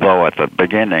now, although at the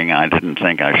beginning I didn't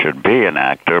think I should be an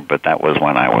actor, but that was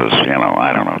when I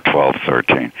was, 12,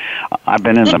 13. I've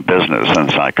been in the business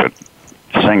since I could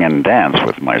sing and dance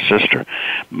with my sister.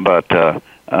 But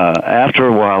after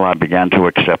a while, I began to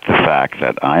accept the fact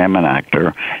that I am an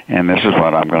actor, and this is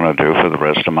what I'm going to do for the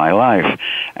rest of my life.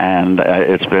 And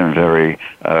it's been very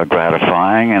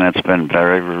gratifying, and it's been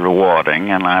very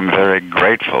rewarding, and I'm very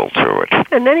grateful to it.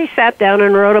 And then he sat down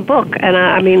and wrote a book,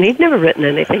 and he'd never written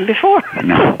anything before.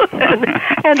 No. and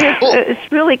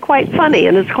it's really quite funny,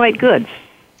 and it's quite good.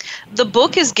 The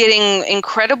book is getting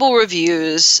incredible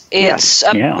reviews. It's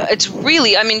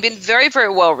really, been very,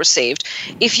 very well received.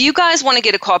 If you guys want to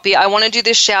get a copy, I want to do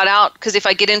this shout out because if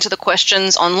I get into the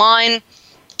questions online,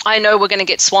 I know we're going to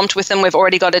get swamped with them. We've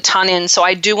already got a ton in. So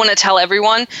I do want to tell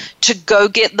everyone to go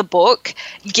get the book,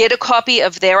 get a copy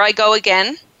of There I Go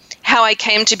Again, How I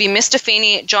Came to Be Mr.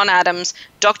 Feeny, John Adams,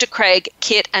 Dr. Craig,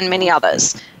 KITT, and many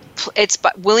others. It's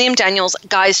by William Daniels.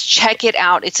 Guys, check it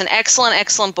out. It's an excellent,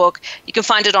 excellent book. You can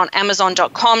find it on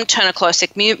Amazon.com, Turner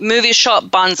Classic Movie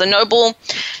Shop, Barnes & Noble.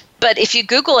 But if you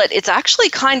Google it, it's actually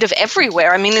kind of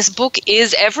everywhere. This book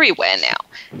is everywhere now.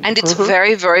 And it's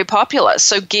very, very popular.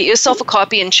 So get yourself a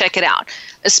copy and check it out,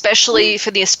 especially for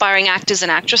the aspiring actors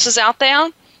and actresses out there.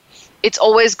 It's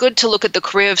always good to look at the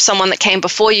career of someone that came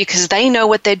before you because they know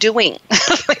what they're doing.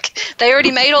 They already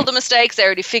made all the mistakes. They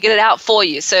already figured it out for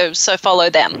you. So follow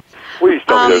them. Please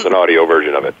tell me there's an audio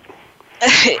version of it.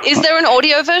 Is there an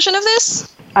audio version of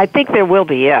this? I think there will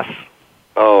be, yes.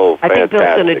 Oh, fantastic. I think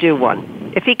Bill's going to do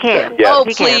one. If he can. Yes. Oh, if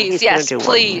he please, can, yes,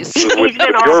 please. He's been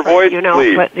your offered, voice,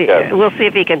 please. But yes. We'll see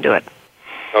if he can do it.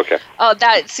 Okay. Oh,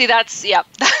 that's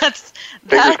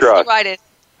crossed. right.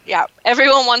 Yeah,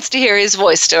 everyone wants to hear his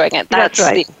voice doing it. That's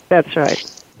right. That's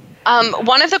right.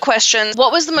 One of the questions,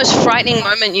 what was the most frightening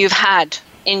moment you've had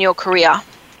in your career?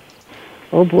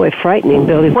 Oh, boy, frightening,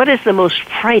 Billy. What is the most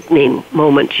frightening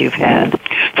moment you've had?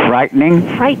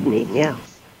 Frightening? Frightening, yeah.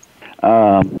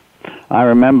 I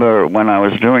remember when I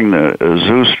was doing the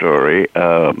zoo story,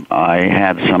 I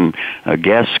had some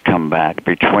guests come back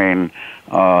between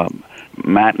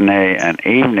matinee and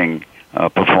evening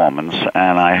performance,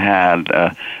 and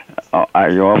I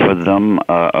offered them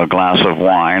a glass of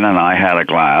wine, and I had a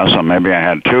glass, or maybe I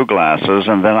had 2 glasses,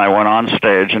 and then I went on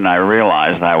stage, and I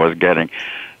realized I was getting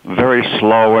very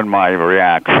slow in my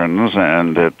reactions,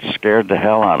 and it scared the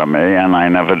hell out of me, and I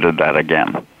never did that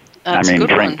again. That's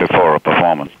drink before a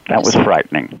performance. That was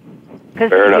frightening.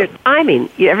 Because your timing,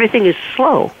 everything is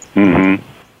slow. Mm-hmm.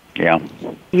 Yeah.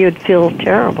 You'd feel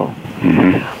terrible.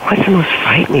 Mm-hmm. What's the most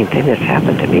frightening thing that's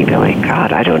happened to me, Billy?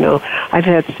 God, I don't know. I've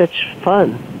had such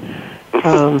fun.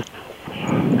 I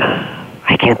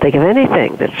can't think of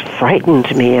anything that's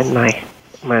frightened me in my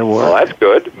work. Well, that's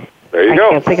good. There you go.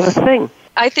 I can't think of a thing.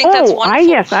 I think that's wonderful.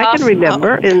 Yes, I can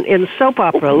remember in soap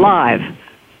opera live.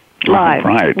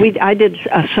 Right. I did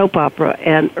a soap opera,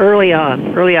 and early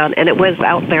on, and it was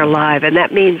out there live, and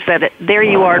that means that there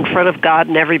you are in front of God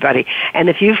and everybody, and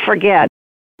if you forget,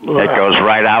 it goes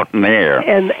right out in the air.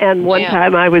 And one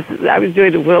time I was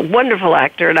doing a wonderful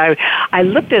actor, and I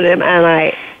looked at him, and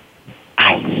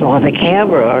I saw the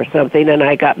camera or something, and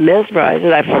I got mesmerized,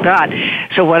 and I forgot.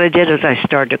 So what I did is I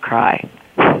started to cry.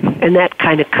 And that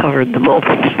kind of covered the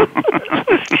moment. It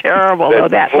was terrible, though.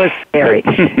 That was scary.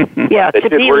 Yeah, to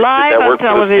be live on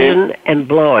television and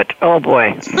blow it. Oh,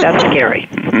 boy. That's scary.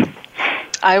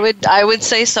 I would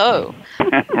say so.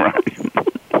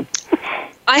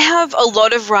 I have a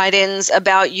lot of write-ins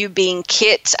about you being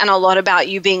KITT and a lot about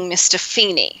you being Mr.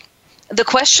 Feeny. The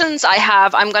questions I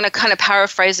have, I'm going to kind of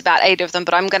paraphrase about 8 of them,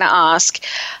 but I'm going to ask,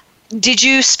 did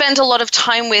you spend a lot of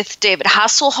time with David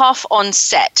Hasselhoff on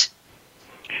set?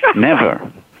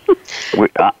 Never.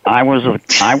 I was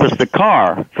the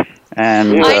car,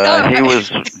 and he was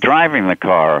driving the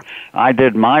car. I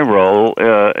did my role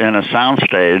in a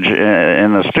soundstage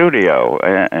in the studio,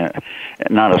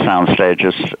 not a soundstage,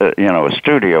 just a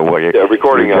studio where you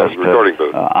recording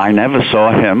booth. I never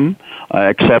saw him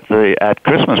except at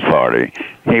Christmas party.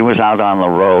 He was out on the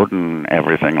road and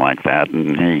everything like that.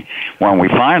 And when we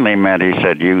finally met, he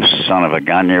said, "You son of a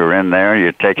gun, you're in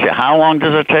there. How long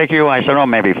does it take you?" I said, "Oh,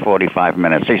 maybe 45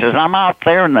 minutes." He says, "I'm out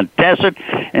there in the desert,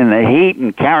 in the heat,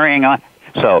 and carrying on."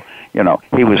 So,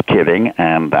 he was kidding,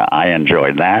 and I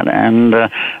enjoyed that. And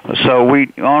so we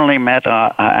only met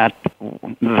at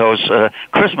those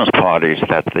Christmas parties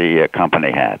that the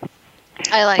company had.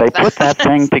 I like they that. put that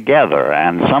thing together,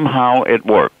 and somehow it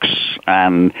works.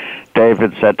 And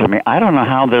David said to me, "I don't know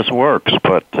how this works,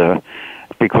 but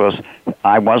because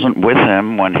I wasn't with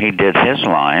him when he did his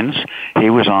lines. He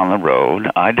was on the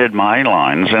road. I did my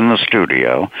lines in the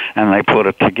studio, and they put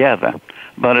it together.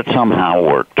 But it somehow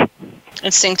worked."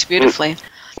 It synced beautifully.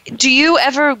 Do you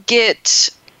ever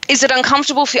is it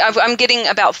uncomfortable for you? I'm getting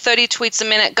about 30 tweets a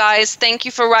minute, guys. Thank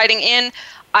you for writing in.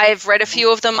 I've read a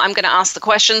few of them. I'm going to ask the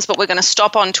questions, but we're going to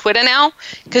stop on Twitter now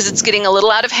because it's getting a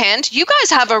little out of hand. You guys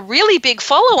have a really big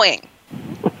following.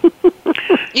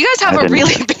 You guys have a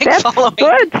really big following.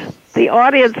 That's good. The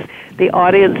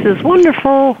audience is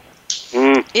wonderful.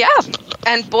 Yeah,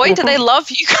 and boy, do they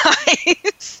love you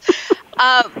guys.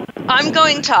 I'm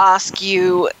going to ask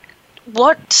you,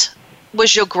 what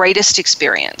was your greatest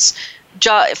experience?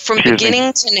 From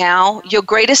beginning to now, your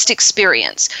greatest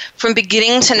experience from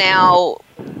beginning to now,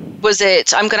 was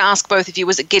it, I'm going to ask both of you,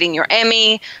 was it getting your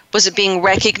Emmy? Was it being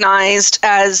recognized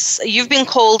as, you've been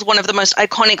called one of the most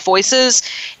iconic voices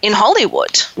in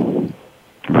Hollywood.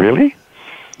 Really?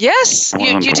 Yes,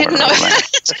 you didn't know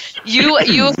that. You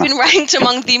have been ranked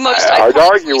among the most I'd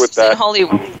iconic argue voices with that. in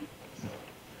Hollywood.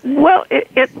 Well,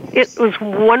 it was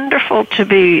wonderful to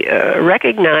be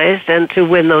recognized and to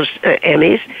win those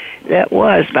Emmys. That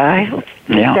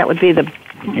would be the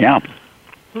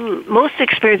most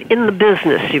experience in the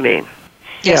business, you mean?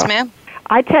 Yes, ma'am.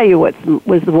 I tell you what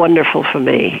was wonderful for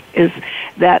me is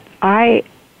that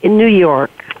in New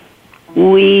York,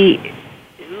 we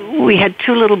had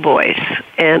 2 little boys,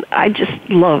 and I just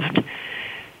loved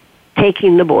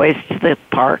taking the boys to the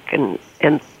park and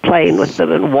playing with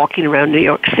them and walking around New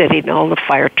York City and all the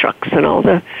fire trucks and all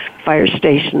the fire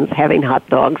stations, having hot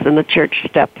dogs and the church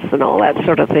steps and all that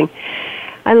sort of thing.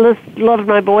 I loved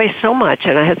my boys so much,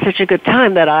 and I had such a good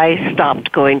time that I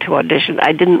stopped going to auditions.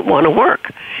 I didn't want to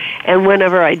work. And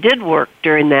whenever I did work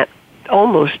during that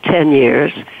almost 10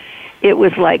 years, it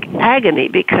was like agony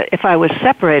because if I was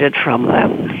separated from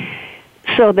them.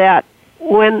 So that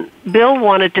when Bill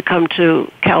wanted to come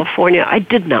to California, I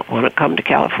did not want to come to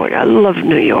California. I love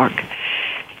New York.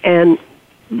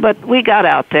 But we got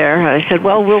out there. I said,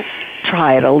 well, we'll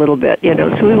try it a little bit,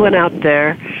 So we went out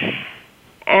there.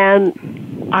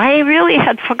 And I really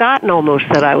had forgotten almost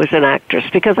that I was an actress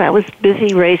because I was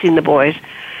busy raising the boys.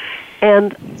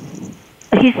 And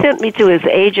he sent me to his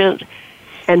agent,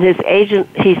 and his agent,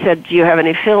 he said, "Do you have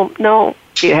any film?" "No."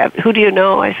 "Who do you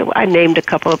know?" I said, well, I named a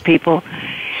couple of people.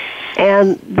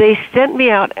 And they sent me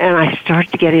out, and I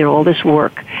started getting all this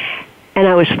work. And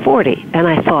I was 40, and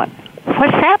I thought,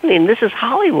 what's happening? This is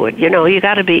Hollywood. You know, you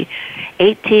got to be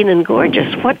 18 and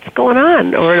gorgeous. What's going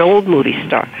on? Or an old movie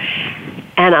star.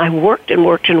 And I worked and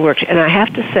worked and worked. And I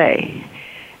have to say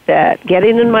that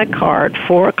getting in my car at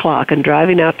 4 o'clock and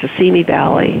driving out to Simi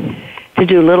Valley to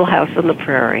do Little House on the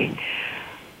Prairie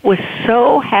was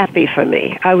so happy for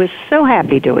me. I was so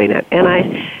happy doing it. And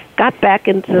I got back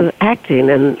into acting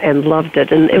and loved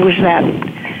it. And it was that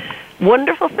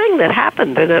wonderful thing that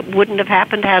happened, and it wouldn't have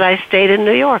happened had I stayed in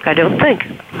New York, I don't think.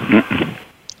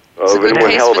 It's a good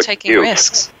case for taking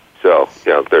risks. So,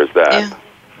 there's that. Yeah.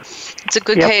 It's a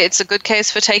good case. It's a good case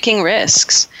for taking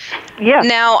risks. Yeah.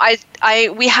 Now,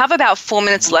 we have about 4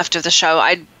 minutes left of the show.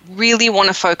 I really want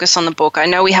to focus on the book. I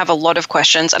know we have a lot of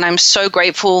questions, and I'm so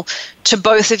grateful to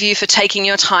both of you for taking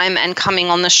your time and coming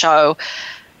on the show.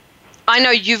 I know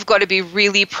you've got to be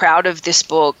really proud of this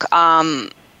book.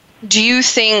 Do you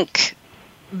think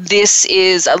this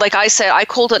is, like I said, I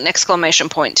called it an exclamation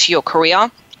point to your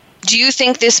career. Do you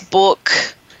think this book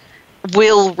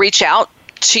will reach out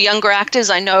to younger actors?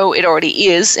 I know it already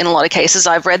is in a lot of cases.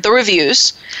 I've read the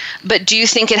reviews. But do you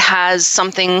think it has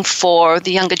something for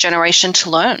the younger generation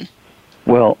to learn?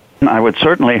 Well, I would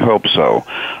certainly hope so,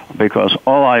 because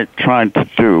all I tried to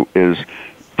do is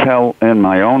tell in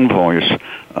my own voice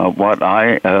what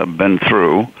I've been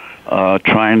through,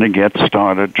 trying to get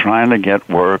started, trying to get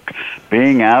work,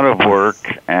 being out of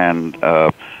work, and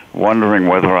wondering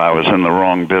whether I was in the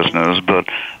wrong business, but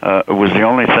it was the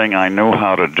only thing I knew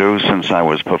how to do since I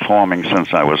was performing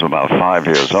since I was about 5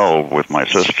 years old with my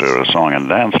sister, a song and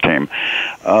dance team.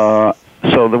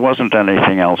 So there wasn't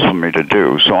anything else for me to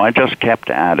do. So I just kept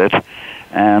at it,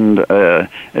 and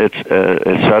it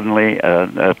suddenly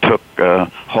took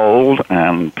hold,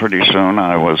 and pretty soon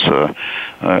I was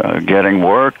getting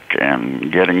work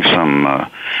and getting some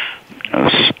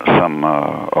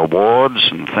awards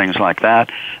and things like that,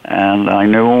 and I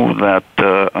knew that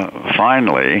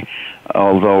finally,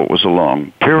 although it was a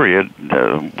long period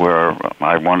where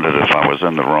I wondered if I was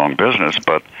in the wrong business,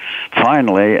 but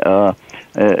finally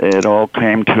it all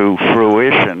came to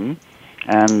fruition,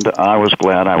 and I was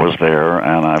glad I was there,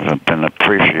 and I've been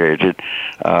appreciative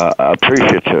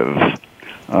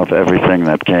of everything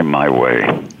that came my way.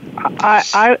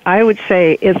 I would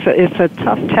say it's a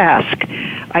tough task,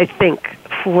 I think,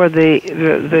 for the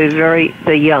very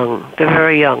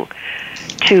young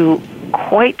to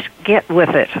quite get with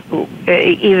it,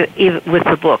 even with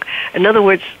the book. In other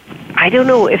words, I don't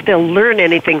know if they'll learn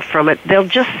anything from it. They'll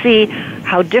just see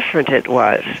how different it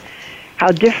was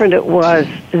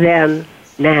then,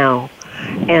 now,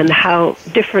 and how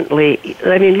differently.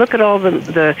 I mean, look at all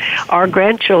our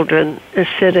grandchildren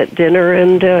sit at dinner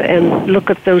and look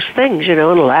at those things, and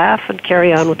laugh and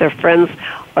carry on with their friends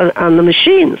on the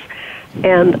machines.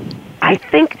 And I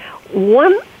think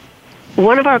one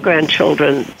of our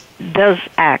grandchildren does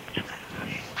act,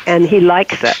 and he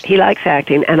likes that. He likes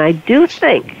acting, and I do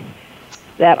think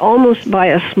that almost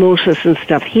by osmosis and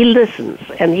stuff, he listens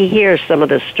and he hears some of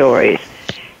the stories.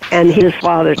 And his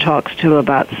father talks to him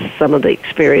about some of the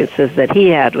experiences that he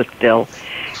had with Bill.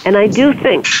 And I do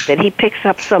think that he picks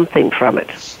up something from it.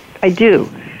 I do.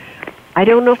 I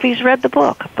don't know if he's read the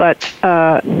book, but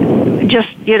just,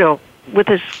 with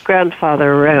his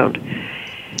grandfather around.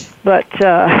 But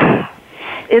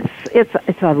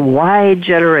it's a wide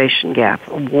generation gap.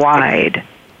 Wide.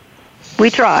 We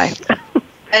try.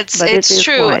 It's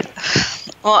true. Wide.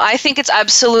 Well, I think it's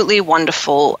absolutely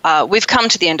wonderful. We've come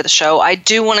to the end of the show. I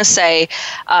do want to say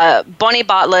Bonnie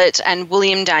Bartlett and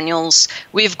William Daniels,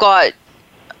 we've got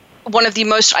one of the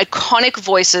most iconic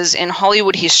voices in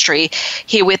Hollywood history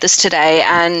here with us today.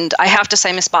 And I have to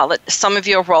say, Miss Bartlett, some of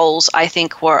your roles, I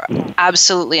think, were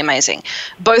absolutely amazing.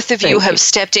 Both of you have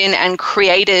stepped in and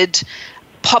created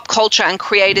pop culture and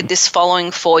created this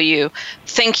following for you.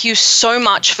 Thank you so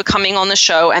much for coming on the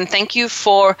show, and thank you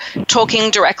for talking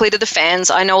directly to the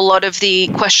fans. I know a lot of the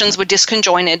questions were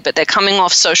disconjointed, but they're coming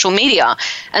off social media.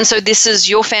 And so this is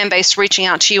your fan base reaching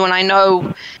out to you, and I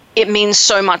know it means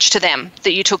so much to them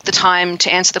that you took the time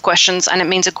to answer the questions, and it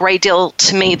means a great deal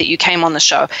to me that you came on the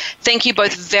show. Thank you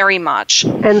both very much.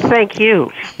 And thank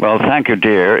you. Well, thank you,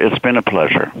 dear. It's been a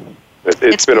pleasure.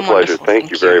 It's been a pleasure. Thank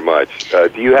you very much.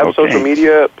 Do you have social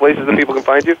media places that people can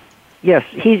find you? Yes,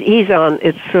 he's on.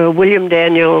 It's William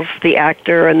Daniels, the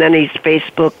actor, and then he's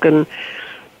Facebook and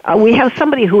we have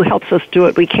somebody who helps us do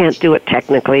it. We can't do it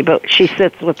technically, but she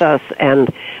sits with us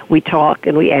and we talk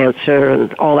and we answer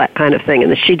and all that kind of thing,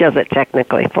 and she does it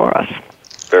technically for us.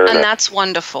 And that's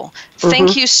wonderful.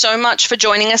 Thank you so much for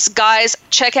joining us. Guys,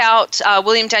 check out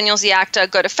William Daniels, the actor.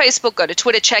 Go to Facebook, go to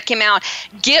Twitter, check him out.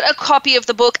 Get a copy of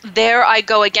the book, There I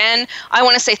Go Again. I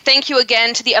want to say thank you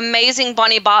again to the amazing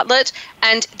Bonnie Bartlett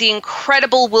and the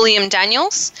incredible William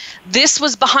Daniels. This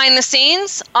was Behind the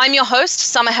Scenes. I'm your host,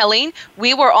 Summer Helene.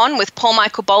 We were on with Paul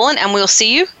Michael Boland, and we'll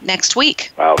see you next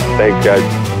week. Wow, thanks,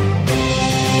 guys.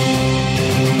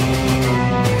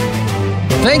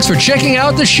 Thanks for checking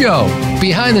out the show.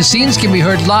 Behind the Scenes can be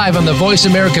heard live on the Voice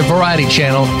America Variety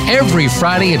Channel every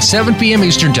Friday at 7 p.m.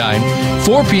 Eastern Time,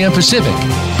 4 p.m. Pacific.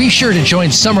 Be sure to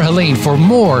join Summer Helene for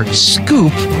more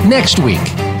Scoop next week.